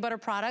love shea butter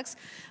products,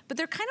 but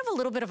they're kind of a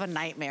little bit of a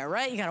nightmare,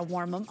 right? You gotta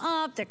warm them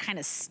up, they're kind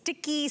of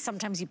sticky,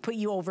 sometimes you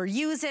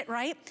overuse it,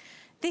 right?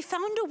 They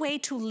found a way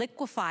to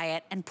liquefy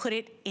it and put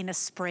it in a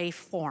spray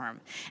form.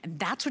 And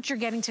that's what you're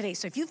getting today.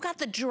 So if you've got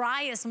the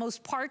driest,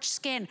 most parched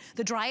skin,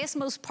 the driest,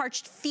 most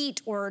parched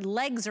feet or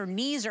legs or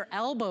knees or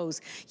elbows,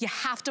 you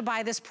have to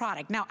buy this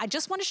product. Now, I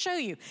just want to show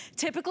you,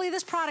 typically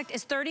this product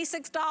is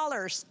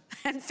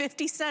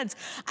 $36.50.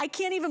 I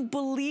can't even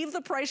believe the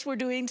price we're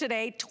doing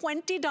today.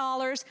 $20,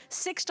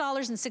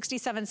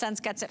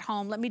 $6.67 gets it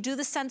home. Let me do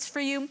the scents for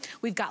you.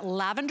 We've got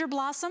lavender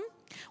blossom.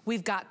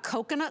 We've got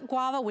coconut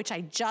guava, which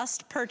I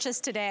just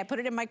purchased today. I put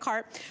it in my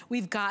cart.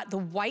 We've got the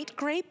white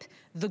grape,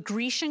 the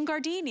Grecian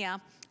gardenia,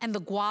 and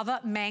the guava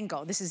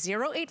mango. This is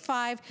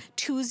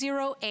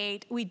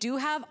 085208. We do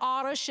have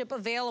auto ship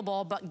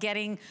available, but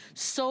getting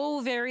so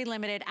very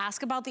limited.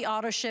 Ask about the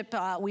auto ship.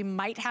 We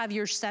might have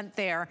your scent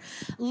there.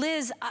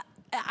 Liz,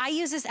 I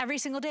use this every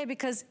single day,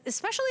 because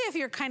especially if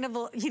you're kind of,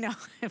 you know,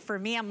 for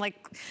me, I'm like,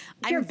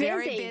 I'm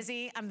very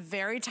busy, I'm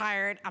very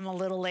tired, I'm a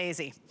little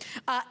lazy.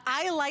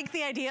 I like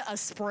the idea of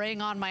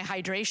spraying on my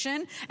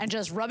hydration and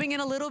just rubbing it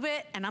a little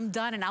bit, and I'm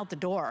done and out the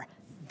door.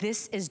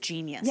 This is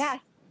genius.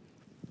 Yes,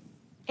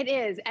 it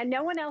is. And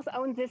no one else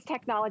owns this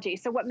technology.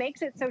 So what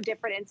makes it so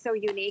different and so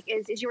unique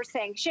is you were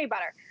saying, shea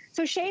butter.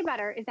 So shea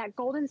butter is that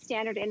golden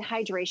standard in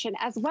hydration,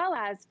 as well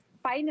as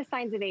fighting the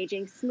signs of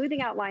aging,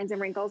 smoothing out lines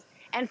and wrinkles,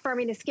 and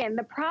firming the skin.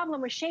 The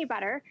problem with shea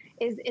butter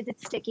is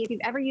it's sticky. If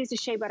you've ever used a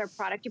shea butter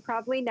product, you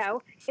probably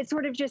know it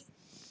sort of just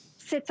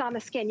sits on the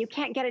skin. You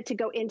can't get it to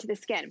go into the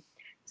skin.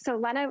 So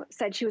Lena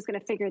said she was going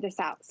to figure this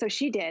out. So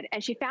she did,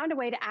 and she found a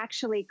way to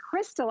actually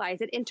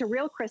crystallize it into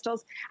real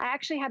crystals. I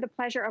actually had the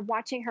pleasure of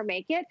watching her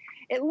make it.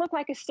 It looked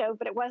like a stove,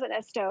 but it wasn't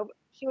a stove.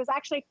 She was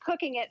actually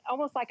cooking it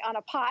almost like on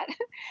a pot,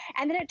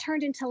 and then it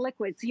turned into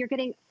liquid. So you're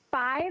getting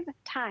 5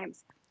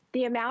 times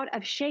the amount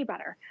of shea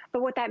butter.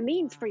 But what that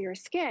means for your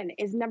skin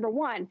is, number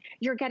one,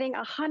 you're getting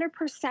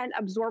 100%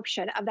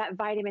 absorption of that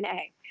vitamin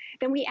A.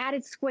 Then we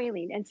added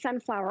squalene and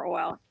sunflower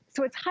oil.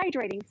 So it's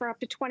hydrating for up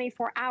to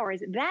 24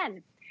 hours.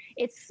 Then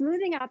it's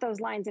smoothing out those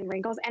lines and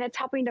wrinkles, and it's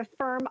helping to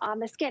firm on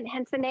the skin.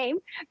 Hence the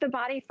name, the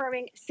Body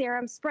Firming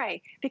Serum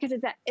Spray, because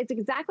it's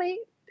exactly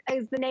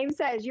as the name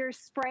says, you're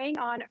spraying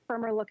on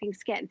firmer looking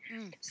skin.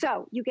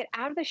 So you get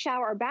out of the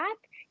shower or bath,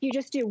 you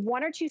just do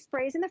 1 or 2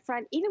 sprays in the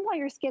front, even while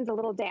your skin's a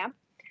little damp.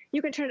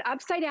 You can turn it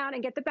upside down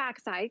and get the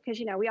backside, because,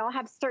 you know, we all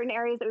have certain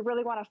areas that we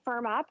really want to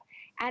firm up,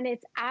 and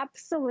it's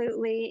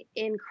absolutely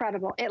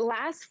incredible. It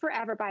lasts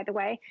forever, by the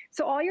way.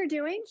 So all you're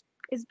doing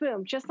is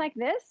boom, just like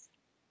this.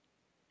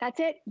 That's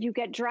it. You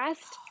get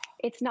dressed.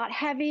 It's not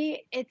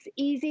heavy. It's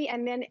easy.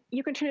 And then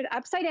you can turn it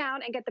upside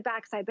down and get the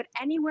backside. But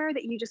anywhere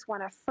that you just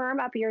want to firm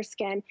up your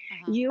skin,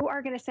 you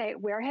are going to say,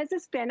 where has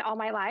this been all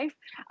my life?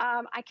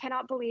 I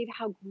cannot believe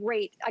how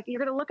great. Like, you're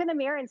going to look in the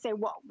mirror and say,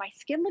 whoa, my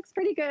skin looks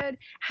pretty good.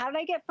 How did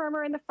I get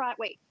firmer in the front?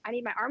 Wait, I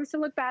need my arms to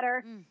look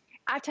better.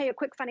 I'll tell you a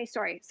quick funny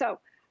story.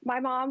 So my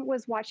mom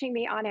was watching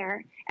me on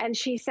air, and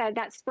she said,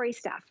 that spray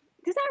stuff,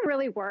 does that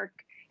really work?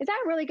 Is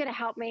that really going to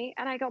help me?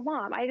 And I go,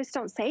 Mom, I just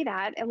don't say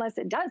that unless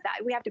it does that.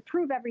 We have to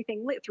prove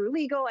everything through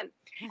legal. And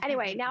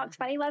anyway, now it's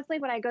funny, Leslie,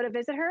 when I go to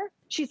visit her,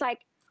 she's like,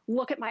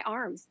 look at my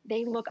arms.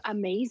 They look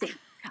amazing.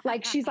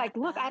 Like, she's like,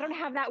 look, I don't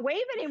have that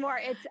wave anymore.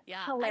 It's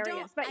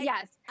hilarious. But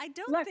yes, I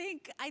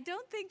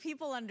don't think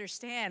people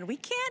understand. We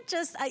can't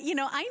just, you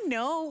know, I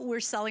know we're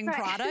selling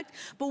product,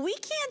 but we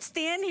can't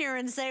stand here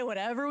and say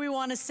whatever we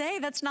want to say.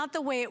 That's not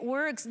the way it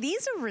works.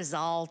 These are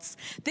results.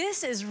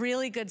 This is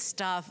really good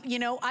stuff. You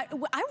know, I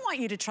want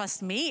you to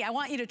trust me. I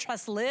want you to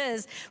trust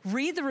Liz.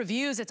 Read the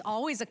reviews. It's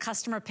always a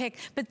customer pick.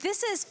 But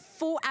this is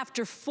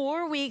after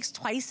 4 weeks,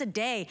 twice a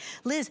day.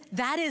 Liz,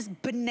 that is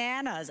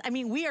bananas. I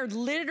mean, we are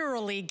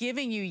literally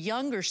giving you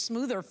younger,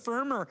 smoother,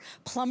 firmer,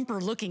 plumper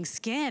looking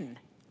skin.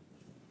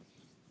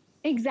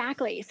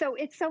 Exactly. So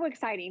it's so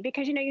exciting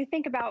because, you know, you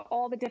think about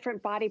all the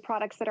different body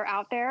products that are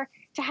out there.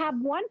 To have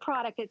one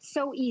product, it's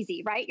so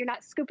easy, right? You're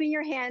not scooping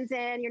your hands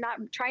in. You're not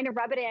trying to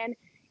rub it in.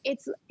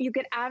 It's, you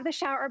get out of the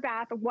shower or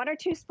bath, 1 or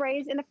 2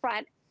 sprays in the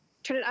front,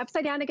 turn it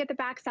upside down to get the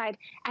backside,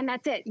 and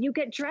that's it. You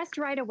get dressed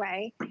right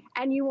away,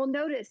 and you will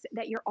notice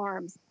that your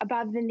arms,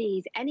 above the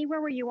knees,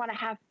 anywhere where you want to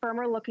have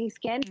firmer looking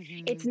skin,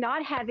 it's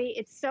not heavy,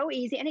 it's so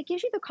easy, and it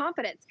gives you the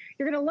confidence.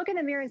 You're going to look in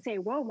the mirror and say,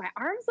 whoa, my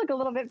arms look a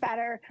little bit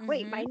better.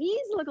 Wait, my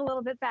knees look a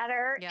little bit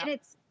better. And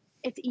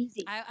it's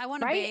easy. I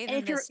want to bathe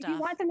in this stuff. If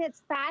you want something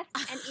that's fast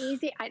and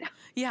easy, I know.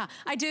 Yeah,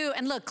 I do.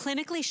 And look,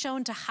 clinically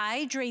shown to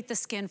hydrate the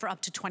skin for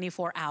up to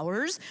 24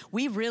 hours.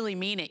 We really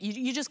mean it.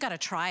 You just got to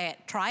try it.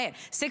 Try it.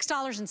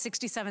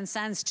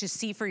 $6.67 to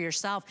see for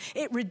yourself.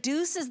 It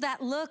reduces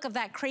that look of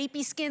that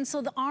crepey skin.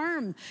 So the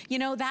arm, you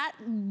know, that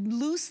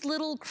loose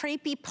little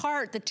crepey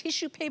part, the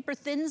tissue paper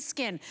thin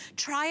skin,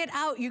 try it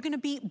out. You're going to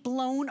be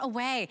blown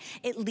away.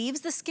 It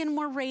leaves the skin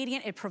more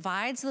radiant. It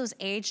provides those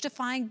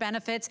age-defying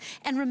benefits.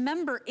 And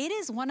remember, it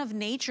is one of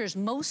nature's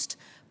most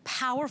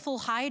powerful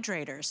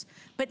hydrators,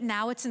 but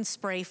now it's in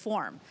spray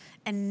form.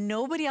 And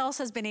nobody else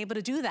has been able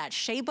to do that.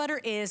 Shea butter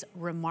is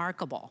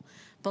remarkable.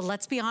 But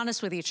let's be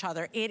honest with each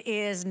other, it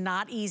is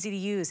not easy to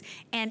use.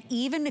 And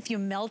even if you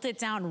melt it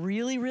down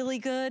really, really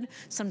good,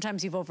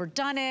 sometimes you've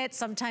overdone it,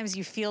 sometimes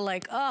you feel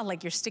like, oh,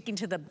 like you're sticking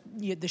to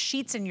the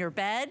sheets in your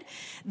bed.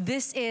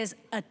 This is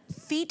a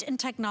feat in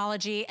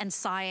technology and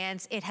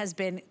science. It has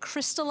been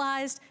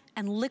crystallized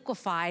and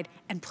liquefied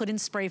and put in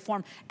spray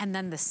form, and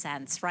then the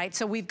scents, right?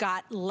 So we've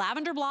got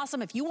Lavender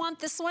Blossom. If you want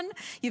this one,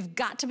 you've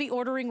got to be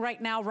ordering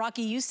right now.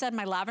 Rocky, you said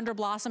my Lavender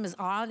Blossom is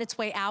on its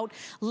way out.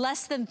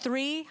 Less than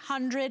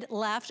 300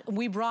 left.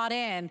 We brought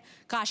in,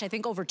 gosh, I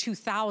think over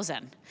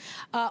 2,000.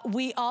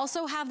 We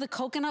also have the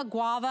Coconut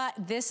Guava.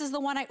 This is the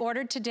one I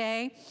ordered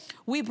today.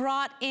 We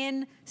brought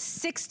in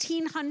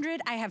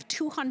 1,600. I have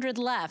 200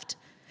 left.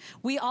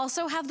 We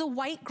also have the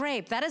white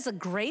grape. That is a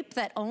grape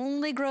that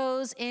only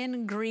grows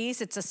in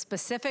Greece. It's a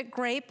specific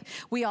grape.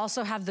 We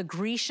also have the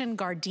Grecian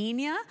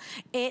gardenia.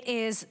 It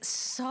is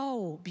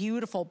so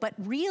beautiful, but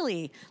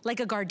really like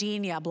a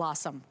gardenia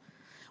blossom.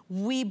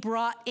 We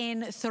brought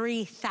in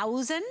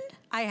 3,000.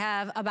 I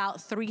have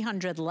about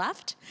 300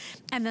 left.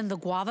 And then the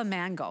guava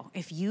mango.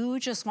 If you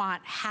just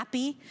want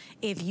happy,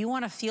 if you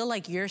want to feel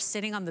like you're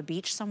sitting on the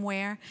beach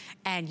somewhere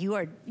and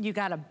you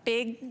got a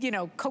big, you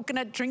know,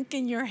 coconut drink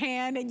in your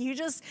hand and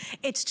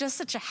it's just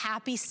such a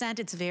happy scent.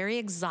 It's very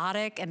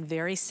exotic and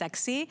very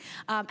sexy.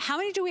 How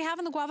many do we have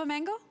in the guava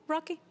mango,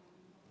 Rocky?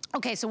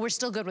 Okay, so we're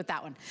still good with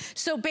that one.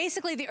 So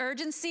basically the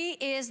urgency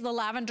is the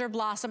Lavender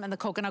Blossom and the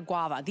Coconut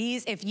Guava.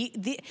 These, if you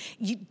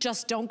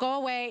just don't go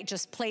away,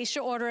 just place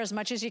your order as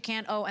much as you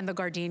can. Oh, and the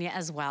gardenia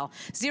as well.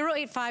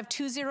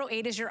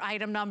 085208 is your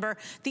item number.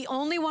 The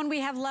only one we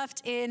have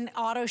left in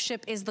auto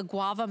ship is the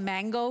Guava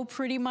Mango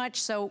pretty much.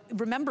 So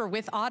remember,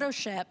 with auto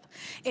ship,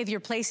 if you're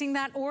placing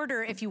that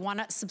order, if you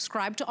wanna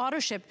subscribe to auto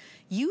ship,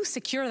 you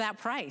secure that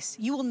price.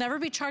 You will never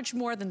be charged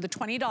more than the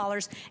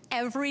 $20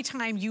 every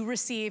time you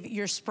receive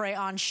your spray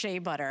on shea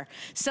butter.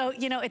 So,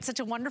 you know, it's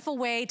such a wonderful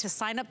way to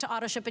sign up to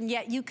auto ship, and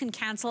yet you can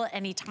cancel at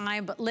any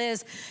time. But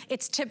Liz,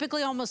 it's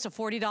typically almost a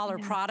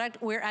 $40 product.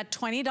 We're at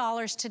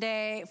 $20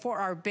 today for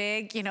our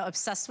big, you know,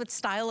 Obsessed with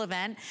Style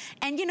event.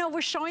 And, you know,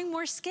 we're showing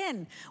more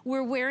skin.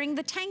 We're wearing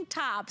the tank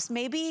tops.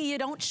 Maybe you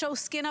don't show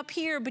skin up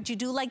here, but you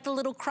do like the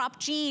little cropped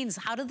jeans.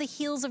 How do the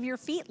heels of your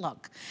feet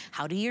look?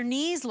 How do your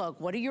knees look?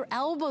 What do your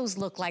elbows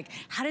look like?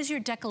 How does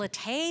your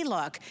décolleté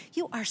look?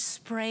 You are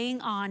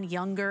spraying on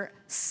younger,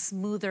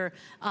 smoother,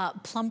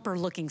 plumper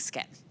looking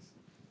skin.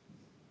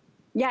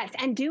 Yes,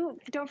 and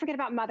don't forget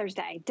about Mother's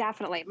Day,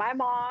 definitely. My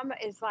mom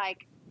is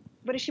like,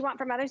 what does she want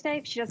for Mother's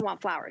Day? She doesn't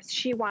want flowers.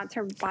 She wants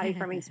her body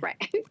firming spray.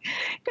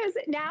 Because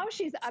now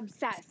she's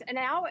obsessed. And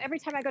now every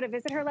time I go to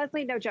visit her,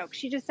 Leslie, no joke,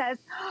 she just says,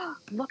 oh,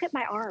 look at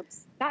my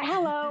arms. Not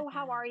hello,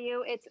 how are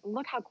you? It's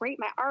look how great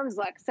my arms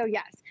look. So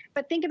yes,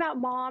 but think about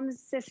moms,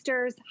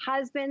 sisters,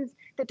 husbands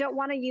that don't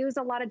want to use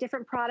a lot of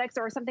different products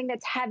or something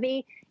that's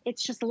heavy.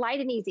 It's just light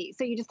and easy.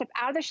 So you just step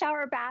out of the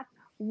shower or bath,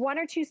 1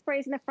 or 2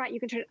 sprays in the front. You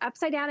can turn it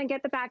upside down and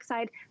get the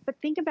backside, but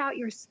think about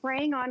you're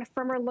spraying on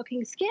firmer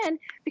looking skin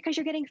because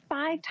you're getting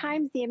 5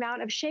 times the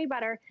amount of shea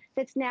butter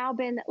that's now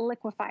been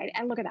liquefied.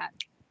 And look at that.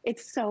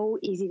 It's so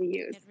easy to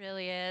use. It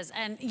really is.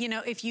 And you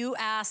know, if you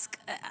ask,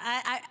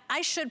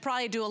 I should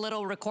probably do a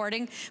little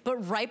recording, but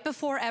right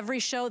before every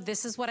show,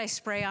 this is what I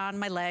spray on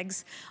my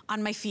legs,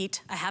 on my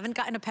feet. I haven't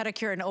gotten a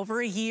pedicure in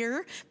over a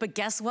year, but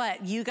guess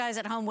what? You guys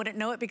at home wouldn't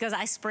know it because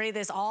I spray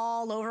this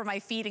all over my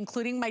feet,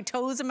 including my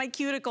toes and my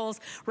cuticles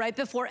right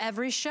before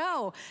every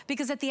show.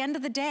 Because at the end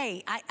of the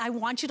day, I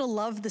want you to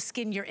love the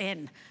skin you're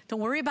in. Don't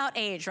worry about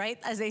age, right?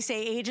 As they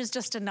say, age is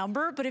just a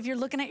number, but if you're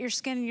looking at your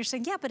skin and you're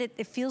saying, yeah, but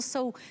it feels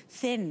so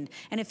thin,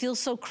 and it feels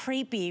so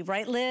crepey,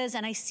 right, Liz?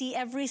 And I see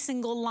every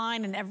single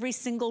line and every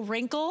single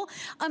wrinkle.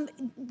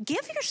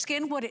 Give your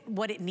skin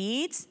what it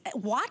needs.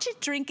 Watch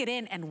it drink it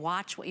in and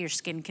watch what your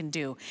skin can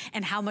do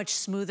and how much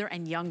smoother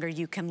and younger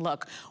you can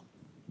look.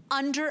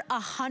 Under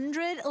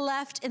 100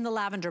 left in the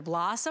lavender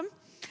blossom.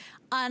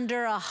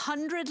 Under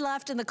 100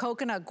 left in the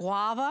coconut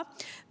guava,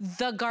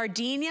 the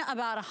gardenia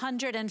about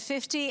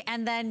 150,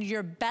 and then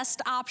your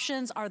best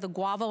options are the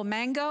guava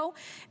mango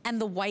and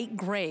the white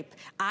grape.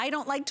 I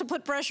don't like to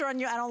put pressure on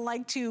you, I don't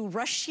like to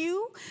rush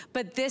you,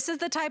 but this is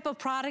the type of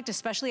product,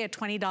 especially at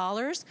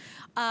 $20,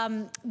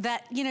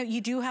 that you know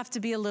you do have to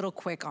be a little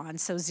quick on.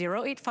 So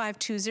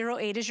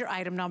 085208 is your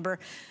item number.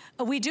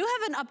 We do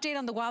have an update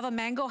on the guava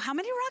mango. How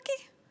many,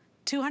 Rocky?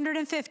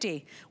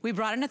 250. We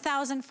brought in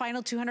 1,000,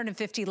 final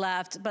 250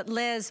 left. But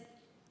Liz,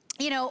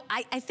 you know,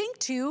 I think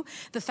too,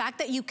 the fact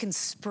that you can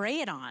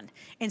spray it on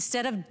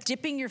instead of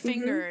dipping your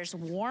fingers,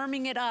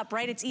 warming it up,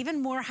 right? It's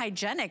even more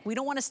hygienic. We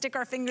don't want to stick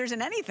our fingers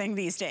in anything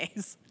these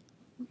days.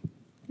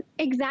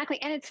 Exactly,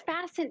 and it's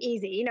fast and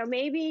easy. You know,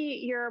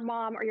 maybe your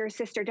mom or your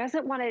sister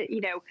doesn't want to,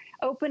 you know,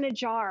 open a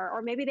jar,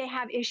 or maybe they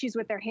have issues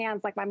with their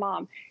hands like my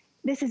mom.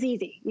 This is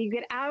easy. You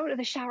get out of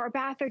the shower or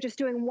bath, they're just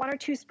doing 1 or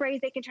 2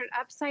 sprays. They can turn it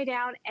upside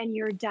down and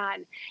you're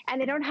done.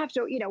 And they don't have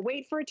to, you know,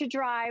 wait for it to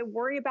dry,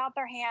 worry about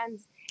their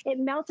hands. It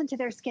melts into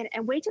their skin,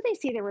 and wait till they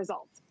see the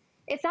results.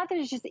 It's not that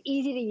it's just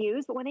easy to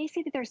use, but when they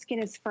see that their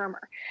skin is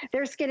firmer,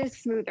 their skin is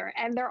smoother,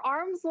 and their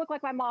arms look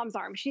like my mom's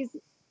arms.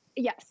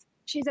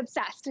 She's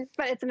obsessed,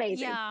 but it's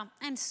amazing. Yeah,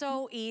 and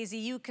so easy.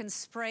 You can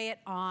spray it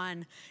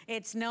on.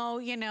 It's no,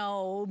 you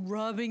know,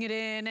 rubbing it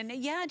in. And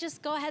yeah,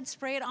 just go ahead,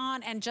 spray it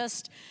on, and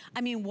just,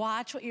 I mean,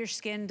 watch what your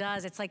skin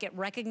does. It's like it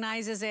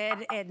recognizes it,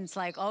 and it's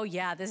like, oh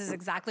yeah, this is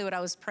exactly what I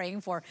was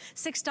praying for.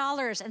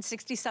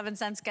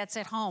 $6.67 gets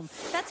it home.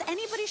 That's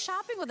anybody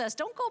shopping with us.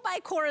 Don't go buy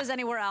KORRES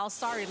anywhere else.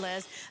 Sorry,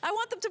 Liz. I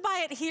want them to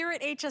buy it here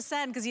at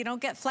HSN because you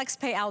don't get flex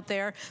pay out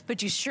there,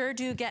 but you sure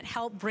do get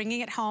help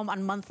bringing it home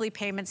on monthly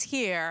payments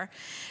here.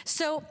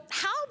 So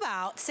how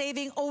about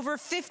saving over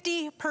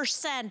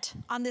 50%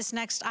 on this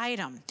next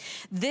item?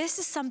 This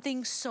is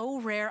something so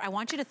rare. I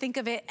want you to think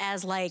of it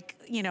as like,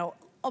 you know,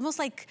 almost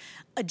like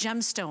a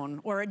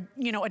gemstone or,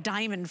 you know, a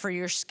diamond for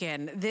your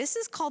skin. This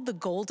is called the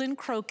Golden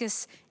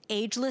Crocus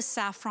Ageless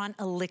Saffron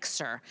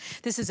Elixir.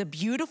 This is a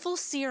beautiful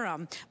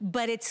serum,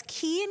 but its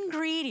key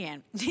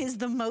ingredient is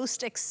the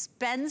most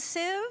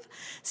expensive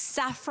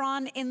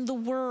saffron in the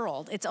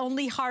world. It's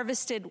only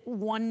harvested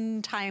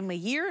 1 time a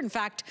year. In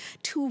fact,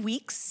 2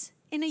 weeks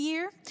in a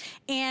year.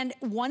 And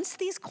once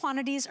these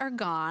quantities are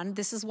gone,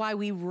 this is why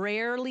we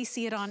rarely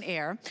see it on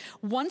air.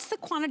 Once the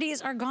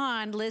quantities are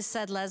gone, Liz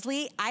said,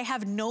 Leslie, I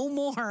have no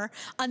more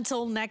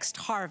until next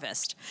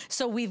harvest.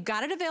 So we've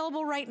got it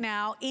available right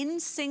now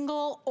in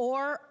single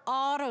or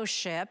auto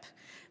ship,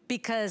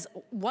 because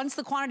once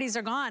the quantities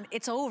are gone,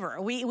 it's over.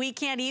 We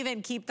can't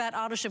even keep that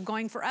auto ship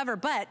going forever,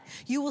 but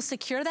you will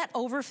secure that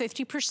over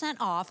 50%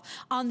 off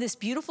on this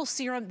beautiful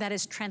serum that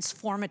is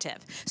transformative.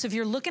 So if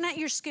you're looking at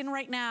your skin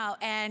right now,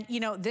 and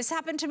you know, this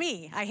happened to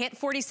me. I hit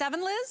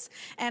 47, Liz,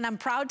 and I'm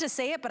proud to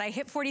say it, but I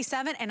hit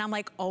 47 and I'm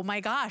like, oh my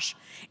gosh,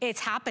 it's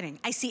happening.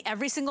 I see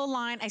every single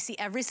line, I see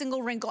every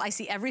single wrinkle, I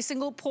see every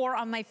single pore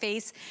on my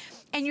face,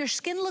 and your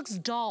skin looks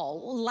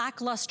dull,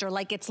 lackluster,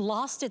 like it's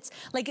lost its,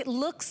 like it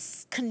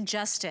looks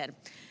congested.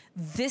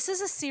 This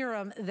is a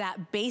serum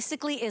that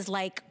basically is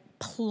like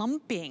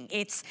plumping.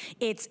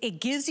 It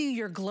gives you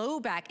your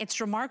glow back.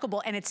 It's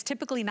remarkable, and it's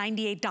typically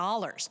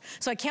 $98.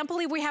 So I can't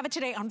believe we have it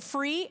today on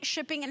free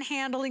shipping and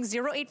handling.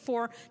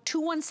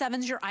 084217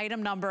 is your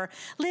item number.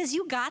 Liz,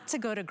 you got to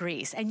go to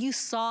Greece, and you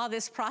saw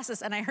this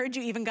process, and I heard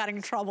you even got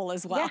in trouble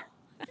as well.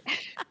 Yeah.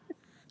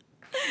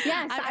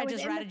 Yes, I was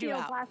just in the ratted you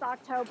field out last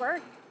October.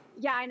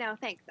 Yeah, I know,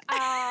 thanks.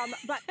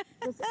 But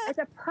it's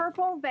a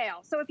purple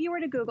veil. So if you were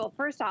to Google,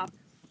 first off,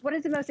 what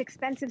is the most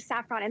expensive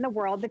saffron in the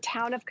world? The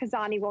town of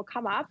Kazani will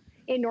come up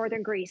in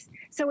northern Greece.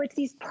 So it's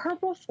these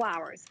purple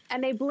flowers,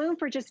 and they bloom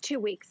for just 2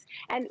 weeks.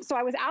 And so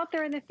I was out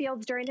there in the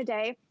fields during the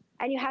day,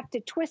 and you have to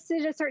twist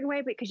it a certain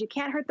way because you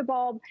can't hurt the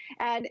bulb.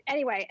 And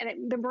anyway,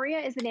 the Maria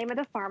is the name of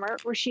the farmer,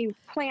 where she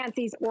plants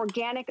these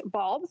organic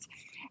bulbs.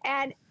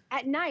 And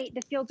at night,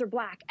 the fields are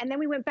black. And then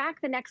we went back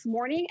the next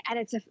morning, and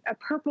it's a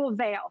purple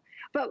veil.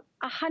 But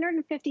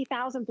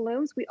 150,000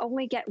 blooms, we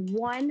only get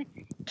 1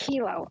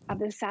 kilo of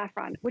the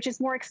saffron, which is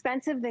more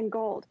expensive than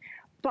gold.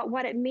 But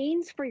what it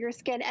means for your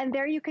skin, and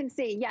there you can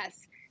see,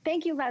 yes,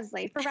 thank you,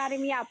 Leslie, for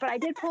ratting me out. But I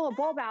did pull a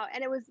bulb out,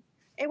 and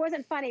it it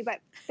wasn't funny, but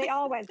they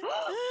all went,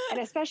 oh, and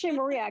especially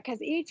Maria,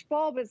 because each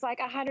bulb is like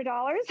 $100.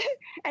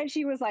 And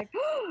she was like,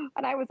 oh,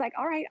 and I was like,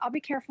 all right, I'll be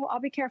careful. I'll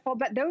be careful.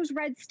 But those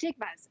red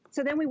stigmas.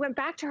 So then we went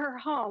back to her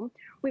home.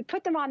 We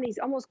put them on these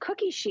almost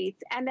cookie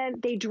sheets, and then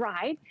they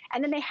dried,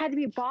 and then they had to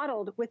be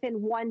bottled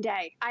within 1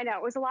 day. I know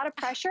it was a lot of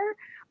pressure,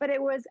 but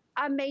it was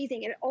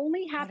amazing. It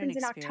only happens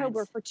in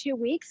October for 2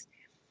 weeks,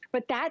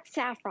 but that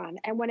saffron,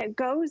 and when it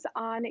goes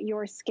on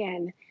your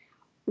skin,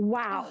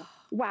 wow.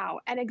 Wow.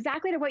 And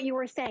exactly to what you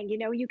were saying, you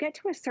know, you get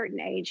to a certain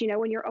age, you know,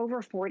 when you're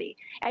over 40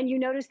 and you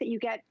notice that you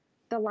get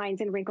the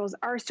lines and wrinkles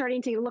are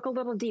starting to look a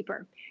little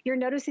deeper. You're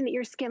noticing that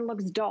your skin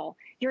looks dull.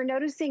 You're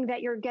noticing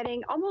that you're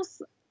getting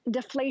almost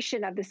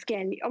deflation of the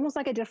skin, almost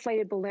like a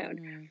deflated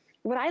balloon.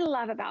 What I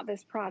love about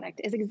this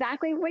product is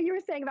exactly what you were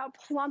saying about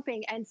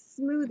plumping and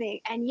smoothing.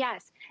 And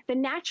yes, the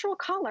natural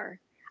color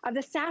of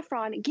the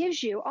saffron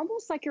gives you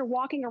almost like you're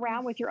walking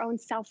around with your own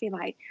selfie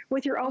light,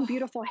 with your own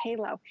beautiful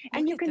halo.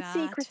 And you can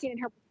see Christine in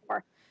her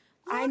before.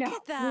 I know. Look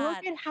at that.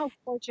 Look at how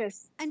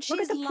gorgeous. And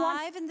she's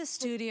live in the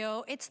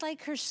studio. It's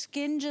like her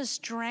skin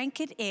just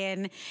drank it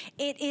in.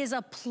 It is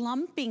a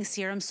plumping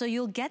serum, so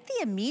you'll get the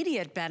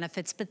immediate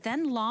benefits, but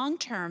then long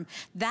term,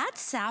 that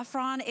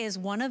saffron is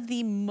one of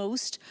the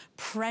most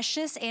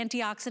precious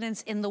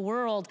antioxidants in the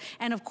world.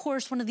 And of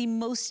course, one of the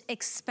most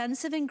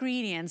expensive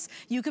ingredients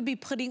you could be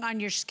putting on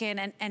your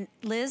skin. And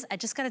Liz, I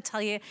just gotta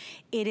tell you,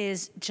 it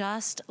is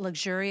just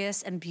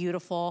luxurious and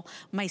beautiful.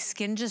 My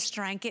skin just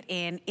drank it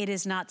in. It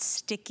is not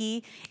sticky.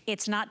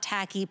 It's not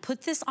tacky.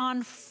 Put this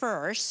on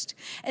first,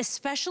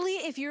 especially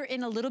if you're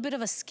in a little bit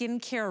of a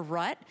skincare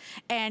rut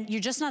and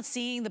you're just not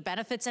seeing the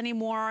benefits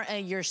anymore.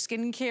 Your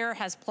skincare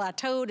has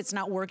plateaued. It's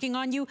not working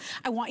on you.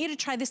 I want you to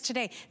try this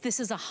today. This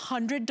is a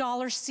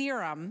 $100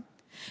 serum.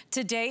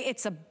 Today,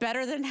 it's a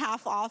better than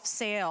half off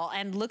sale.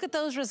 And look at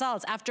those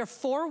results. After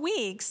 4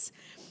 weeks,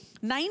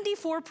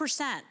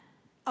 94%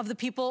 of the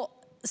people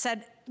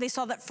said they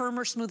saw that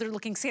firmer, smoother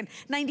looking skin.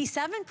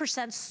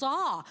 97%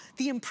 saw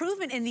the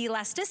improvement in the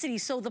elasticity.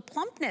 So the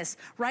plumpness,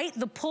 right?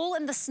 The pull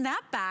and the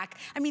snapback.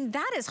 I mean,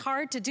 that is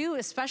hard to do,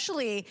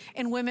 especially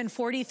in women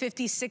 40,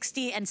 50,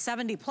 60, and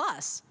 70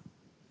 plus.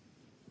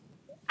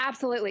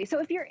 Absolutely. So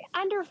if you're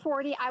under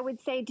 40, I would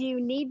say, do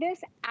you need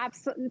this?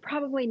 Absolutely,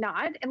 probably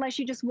not, unless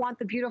you just want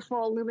the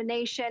beautiful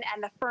illumination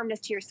and the firmness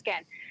to your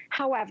skin.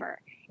 However,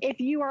 if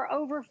you are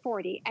over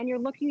 40 and you're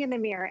looking in the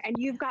mirror and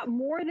you've got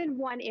more than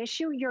one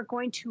issue, you're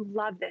going to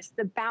love this.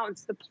 The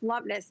bounce, the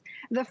plumpness,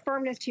 the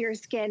firmness to your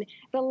skin,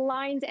 the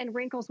lines and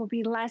wrinkles will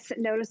be less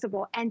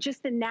noticeable. And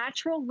just the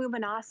natural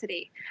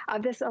luminosity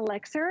of this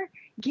elixir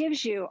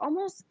gives you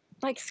almost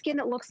like skin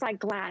that looks like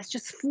glass,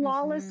 just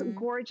flawless,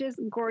 gorgeous,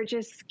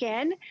 gorgeous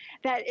skin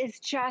that is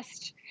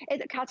just,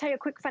 I'll tell you a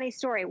quick funny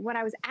story. When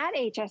I was at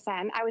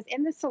HSN, I was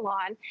in the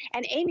salon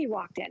and Amy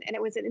walked in and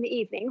it was in the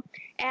evening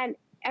and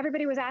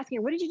everybody was asking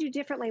her, what did you do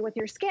differently with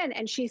your skin?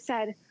 And she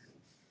said,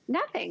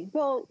 nothing.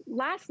 Well,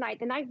 last night,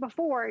 the night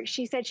before,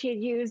 she said she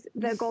had used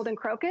the golden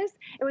crocus.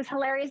 It was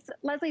hilarious.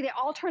 Leslie, they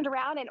all turned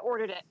around and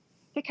ordered it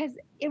because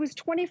it was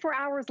 24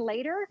 hours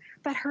later,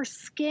 but her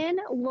skin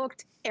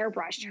looked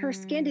airbrushed. Her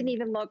skin didn't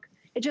even look,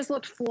 it just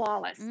looked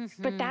flawless.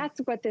 But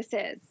that's what this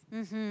is.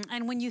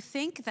 And when you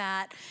think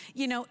that,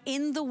 you know,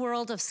 in the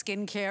world of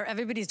skincare,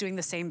 everybody's doing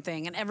the same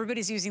thing and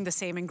everybody's using the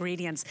same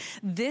ingredients.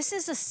 This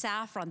is a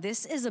saffron.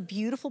 This is a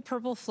beautiful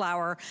purple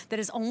flower that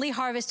is only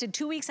harvested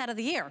 2 weeks out of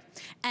the year.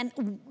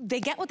 And they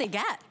get what they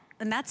get.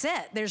 And that's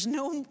it. There's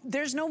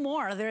no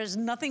more. There's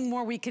nothing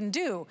more we can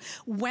do.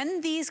 When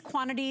these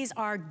quantities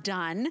are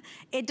done,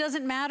 it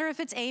doesn't matter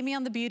if it's Amy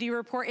on the beauty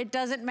report. It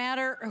doesn't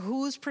matter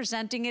who's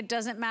presenting. It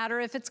doesn't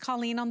matter if it's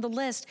Colleen on the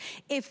list.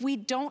 If we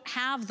don't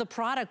have the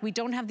product, we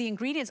don't have the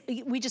ingredients,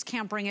 we just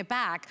can't bring it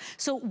back.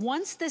 So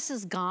once this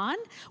is gone,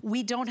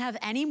 we don't have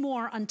any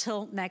more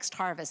until next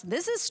harvest.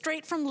 This is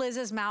straight from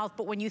Liz's mouth,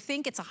 but when you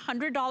think it's a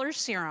 $100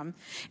 serum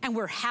and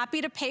we're happy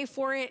to pay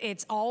for it,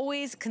 it's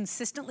always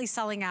consistently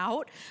selling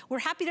out. We're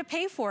happy to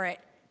pay for it.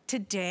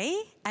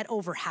 Today, at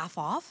over half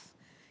off,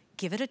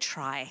 give it a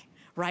try,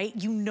 right?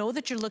 You know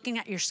that you're looking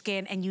at your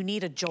skin and you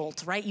need a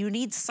jolt, right? You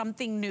need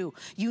something new.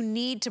 You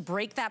need to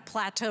break that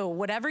plateau.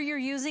 Whatever you're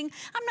using,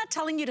 I'm not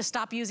telling you to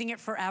stop using it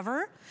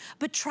forever,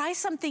 but try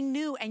something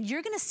new and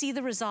you're gonna see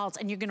the results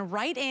and you're gonna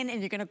write in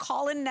and you're gonna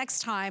call in next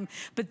time.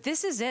 But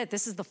this is it.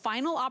 This is the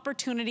final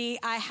opportunity.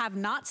 I have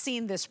not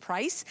seen this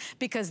price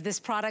because this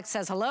product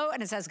says hello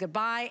and it says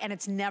goodbye and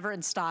it's never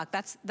in stock.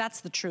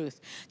 That's the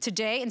truth.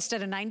 Today,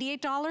 instead of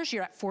 $98,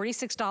 you're at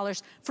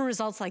 $46 for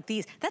results like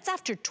these. That's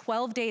after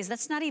 12 days.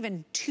 That's not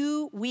even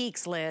 2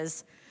 weeks,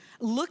 Liz.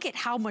 Look at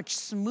how much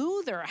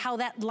smoother, how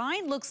that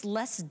line looks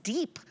less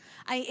deep.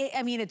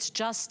 I mean, it's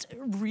just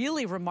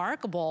really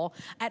remarkable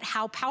at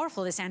how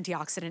powerful this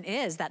antioxidant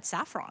is, that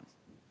saffron.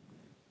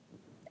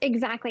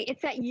 Exactly.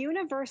 It's that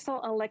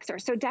universal elixir.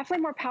 So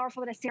definitely more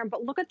powerful than a serum,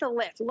 but look at the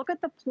lift. Look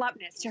at the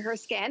plumpness to her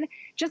skin,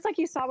 just like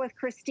you saw with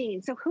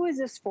Christine. So who is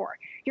this for?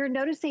 You're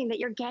noticing that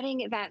you're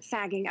getting that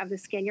sagging of the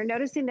skin. You're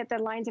noticing that the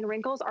lines and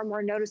wrinkles are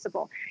more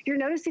noticeable. You're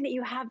noticing that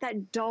you have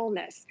that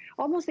dullness,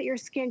 almost that your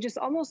skin just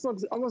almost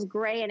looks almost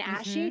gray and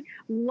ashy.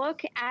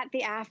 Look at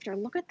the after.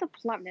 Look at the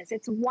plumpness.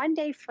 It's 1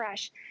 day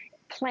fresh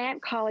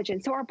plant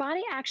collagen. So our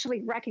body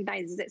actually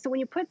recognizes it. So when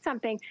you put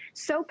something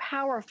so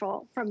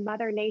powerful from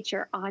Mother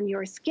Nature on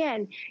your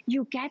skin,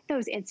 you get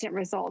those instant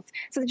results.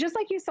 So just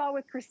like you saw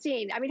with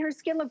Christine, I mean, her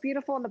skin looked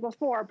beautiful in the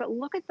before, but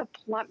look at the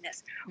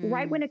plumpness.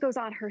 Right when it goes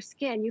on her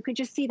skin, you can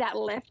just see that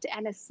lift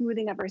and a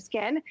smoothing of her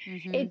skin.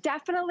 It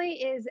definitely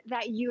is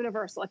that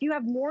universal. If you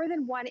have more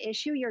than one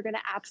issue, you're going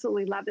to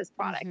absolutely love this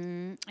product.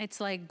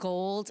 It's like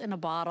gold in a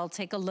bottle.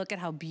 Take a look at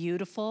how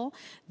beautiful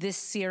this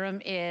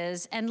serum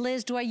is. And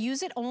Liz, do I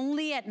use it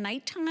only at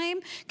nighttime?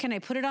 Can I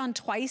put it on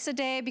twice a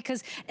day?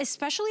 Because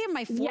especially in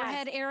my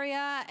forehead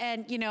area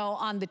and, you know,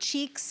 on the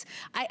cheeks,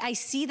 I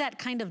see that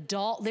kind of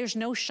dull, there's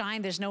no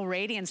shine, there's no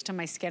radiance to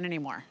my skin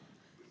anymore.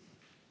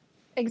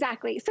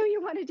 Exactly. So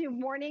you want to do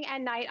morning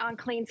and night on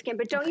clean skin,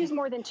 but don't use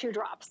more than 2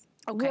 drops.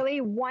 Really,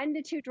 1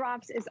 to 2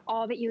 drops is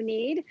all that you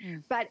need,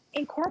 but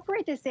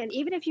incorporate this in.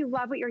 Even if you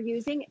love what you're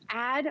using,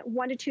 add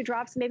 1 to 2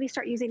 drops, maybe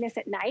start using this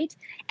at night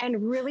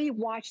and really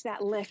watch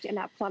that lift and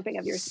that plumping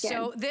of your skin.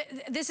 So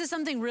this is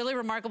something really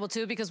remarkable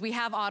too, because we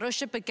have auto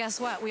ship, but guess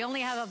what? We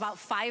only have about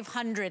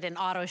 500 in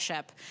auto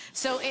ship.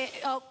 So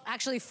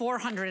actually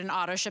 400 in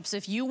auto ship. So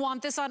if you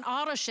want this on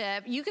auto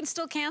ship, you can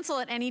still cancel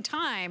at any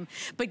time,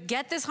 but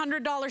get this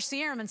 $100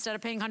 serum instead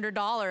of paying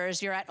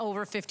 $100, you're at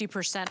over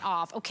 50%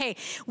 off. Okay,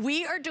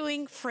 we are doing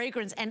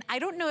fragrance, and I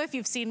don't know if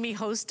you've seen me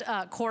host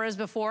KORRES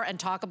before and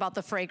talk about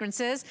the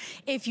fragrances.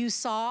 If you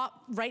saw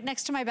right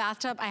next to my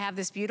bathtub, I have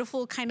this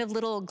beautiful kind of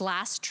little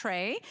glass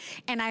tray,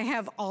 and I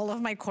have all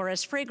of my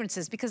KORRES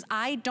fragrances because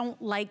I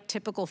don't like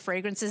typical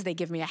fragrances. They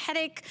give me a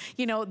headache.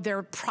 You know,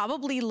 they're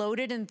probably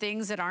loaded in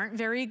things that aren't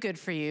very good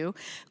for you.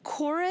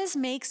 KORRES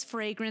makes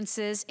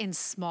fragrances in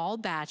small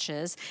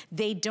batches.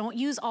 They don't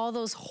use all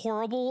those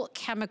horrible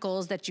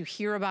chemicals that you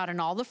hear about in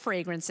all the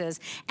fragrances.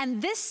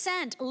 And this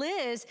scent,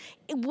 Liz,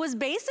 it was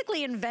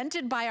basically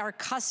invented by our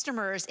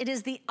customers. It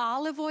is the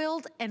olive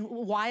oil and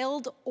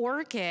wild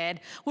orchid.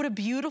 What a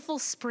beautiful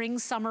spring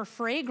summer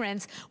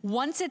fragrance.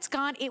 Once it's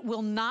gone, it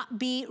will not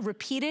be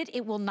repeated.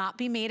 It will not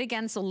be made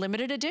again. So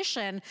limited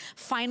edition,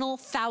 final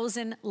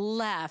 1,000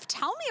 left.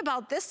 Tell me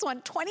about this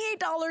one,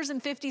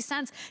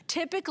 $28.50.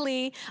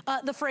 Typically,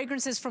 the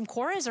fragrances from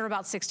KORRES are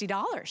about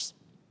 $60.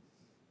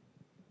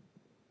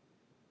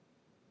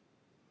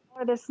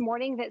 This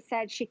morning that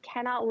said she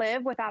cannot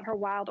live without her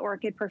wild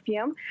orchid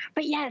perfume.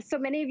 But yes, so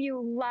many of you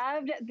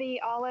loved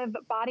the olive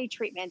body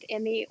treatment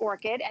in the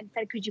orchid and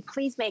said, could you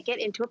please make it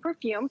into a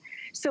perfume?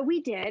 So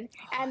we did.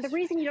 And the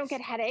reason you don't get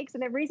headaches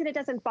and the reason it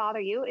doesn't bother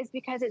you is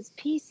because it's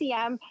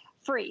PCM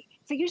free.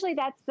 So usually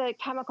that's the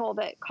chemical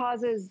that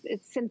causes,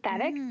 it's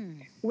synthetic.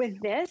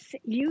 With this,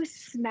 you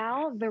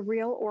smell the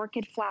real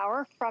orchid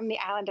flower from the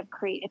island of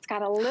Crete. It's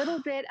got a little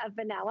bit of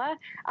vanilla,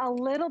 a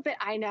little bit,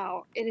 I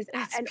know, it is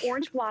an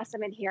orange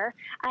blossom in here,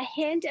 a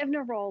hint of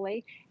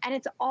neroli, and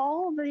it's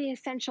all the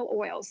essential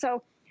oils.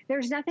 So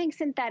there's nothing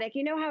synthetic.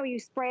 You know how you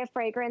spray a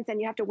fragrance and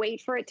you have to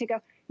wait for it to go?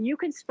 You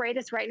can spray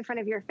this right in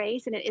front of your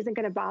face and it isn't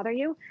going to bother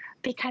you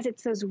because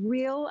it's those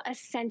real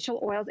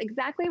essential oils.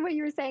 Exactly what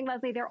you were saying,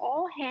 Leslie. They're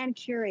all hand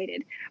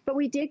curated. But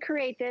we did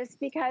create this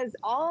because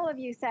all of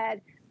you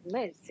said,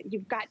 Liz,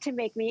 you've got to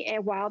make me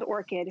a wild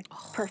orchid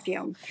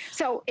perfume.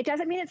 So it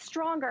doesn't mean it's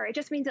stronger. It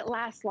just means it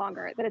lasts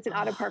longer, that it's an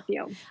auto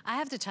perfume. I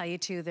have to tell you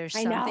too, there's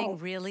something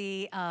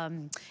really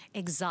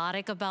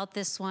exotic about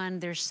this one.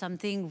 There's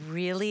something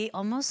really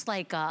almost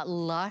like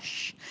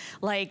lush.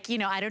 Like, you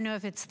know, I don't know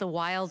if it's the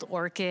wild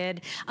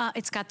orchid.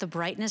 It's got the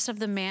brightness of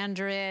the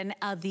mandarin.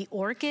 The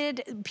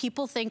orchid,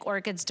 people think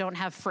orchids don't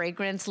have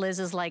fragrance. Liz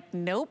is like,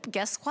 nope,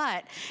 guess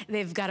what?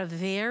 They've got a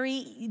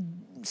very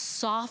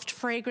soft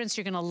fragrance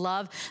you're gonna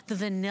love. The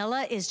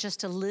vanilla is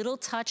just a little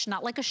touch,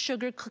 not like a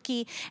sugar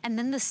cookie, and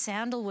then the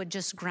sandalwood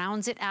just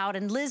grounds it out.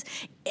 And Liz,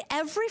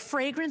 every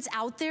fragrance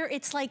out there,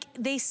 it's like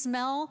they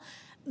smell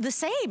the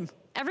same.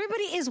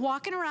 Everybody is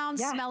walking around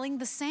smelling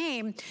the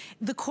same.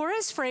 The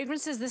KORRES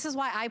fragrances, this is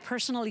why I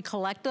personally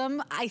collect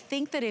them. I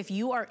think that if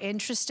you are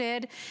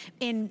interested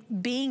in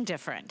being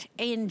different,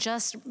 in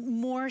just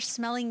more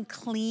smelling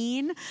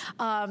clean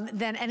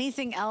than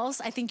anything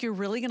else, I think you're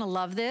really gonna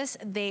love this.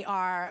 They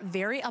are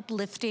very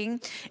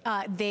uplifting.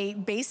 They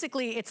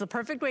basically, it's the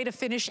perfect way to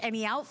finish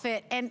any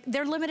outfit, and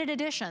they're limited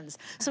editions.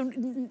 So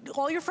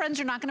all your friends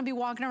are not gonna be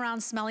walking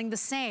around smelling the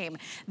same.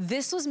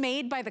 This was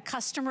made by the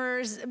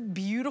customer's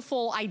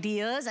beautiful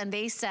idea, and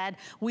they said,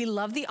 we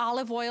love the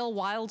olive oil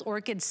wild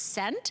orchid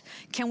scent.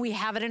 Can we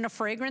have it in a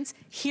fragrance?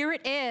 Here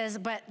it is,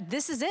 but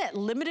this is it.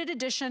 Limited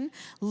edition,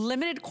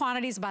 limited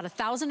quantities. About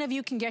 1,000 of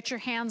you can get your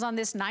hands on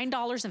this,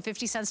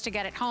 $9.50 to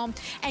get it home.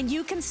 And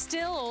you can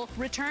still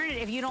return it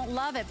if you don't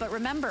love it. But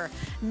remember,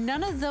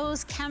 none of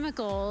those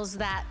chemicals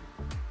that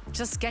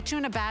just get you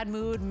in a bad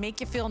mood,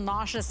 make you feel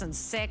nauseous and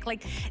sick.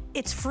 Like,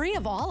 it's free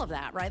of all of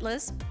that, right,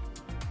 Liz?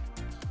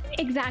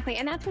 Exactly,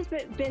 and that's what's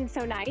been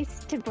so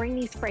nice to bring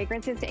these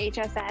fragrances to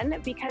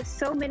HSN, because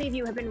so many of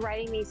you have been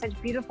writing me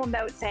such beautiful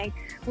notes saying,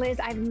 Liz,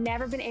 I've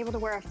never been able to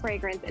wear a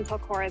fragrance until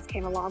KORRES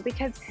came along,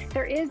 because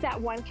there is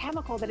that one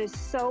chemical that is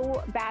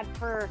so bad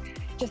for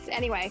just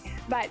anyway,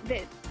 but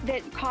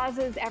that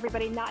causes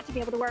everybody not to be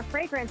able to wear a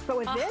fragrance. But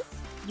with this,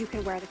 you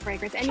can wear the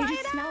fragrance, and you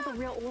just smell the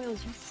real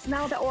oils. You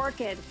smell the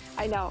orchid.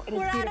 I know, it is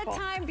beautiful. We're out of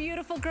time,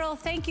 beautiful girl.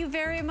 Thank you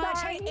very much.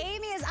 Bye. Hey,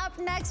 Amy is up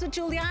next with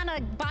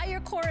Juliana. Buy your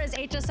KORRES,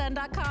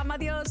 hsn.com.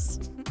 Adios.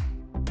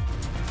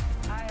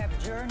 I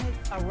have journeyed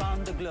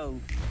around the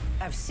globe.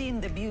 I've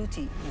seen the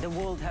beauty the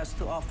world has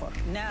to offer.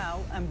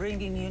 Now I'm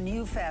bringing you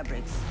new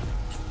fabrics,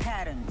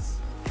 patterns,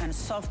 and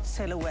soft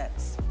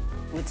silhouettes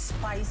with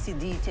spicy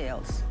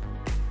details.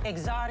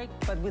 Exotic,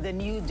 but with a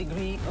new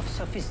degree of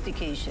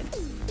sophistication.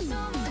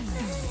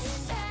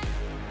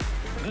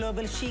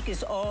 Global chic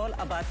is all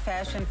about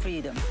fashion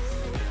freedom.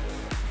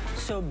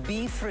 So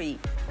be free.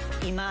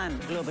 Iman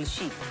Global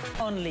Chic,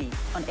 only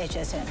on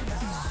HSN.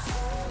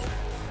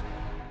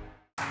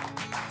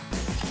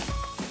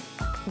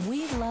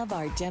 We love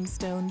our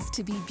gemstones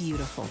to be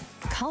beautiful,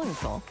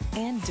 colorful,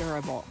 and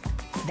durable.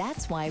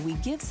 That's why we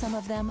give some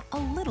of them a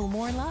little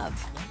more love.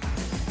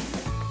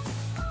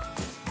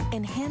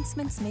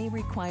 Enhancements may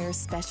require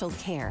special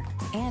care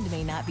and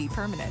may not be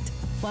permanent,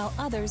 while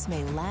others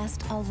may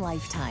last a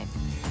lifetime.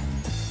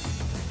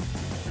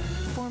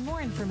 For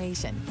more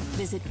information,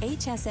 visit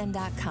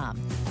hsn.com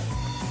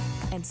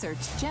and search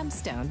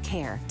Gemstone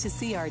Care to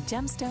see our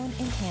gemstone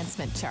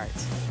enhancement chart.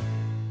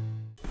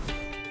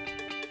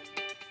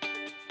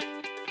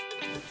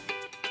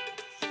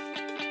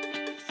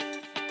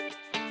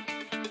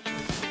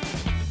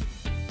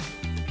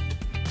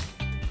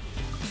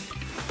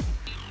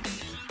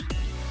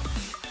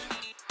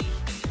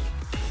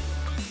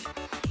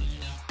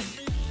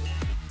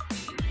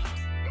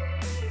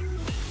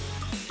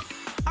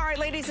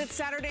 Ladies, it's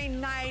Saturday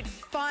night,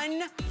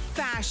 fun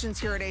fashions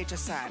here at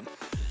HSN.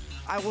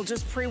 I will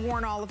just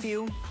pre-warn all of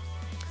you.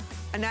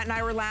 Annette and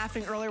I were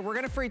laughing earlier. We're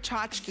gonna free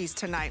tchotchkes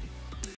tonight.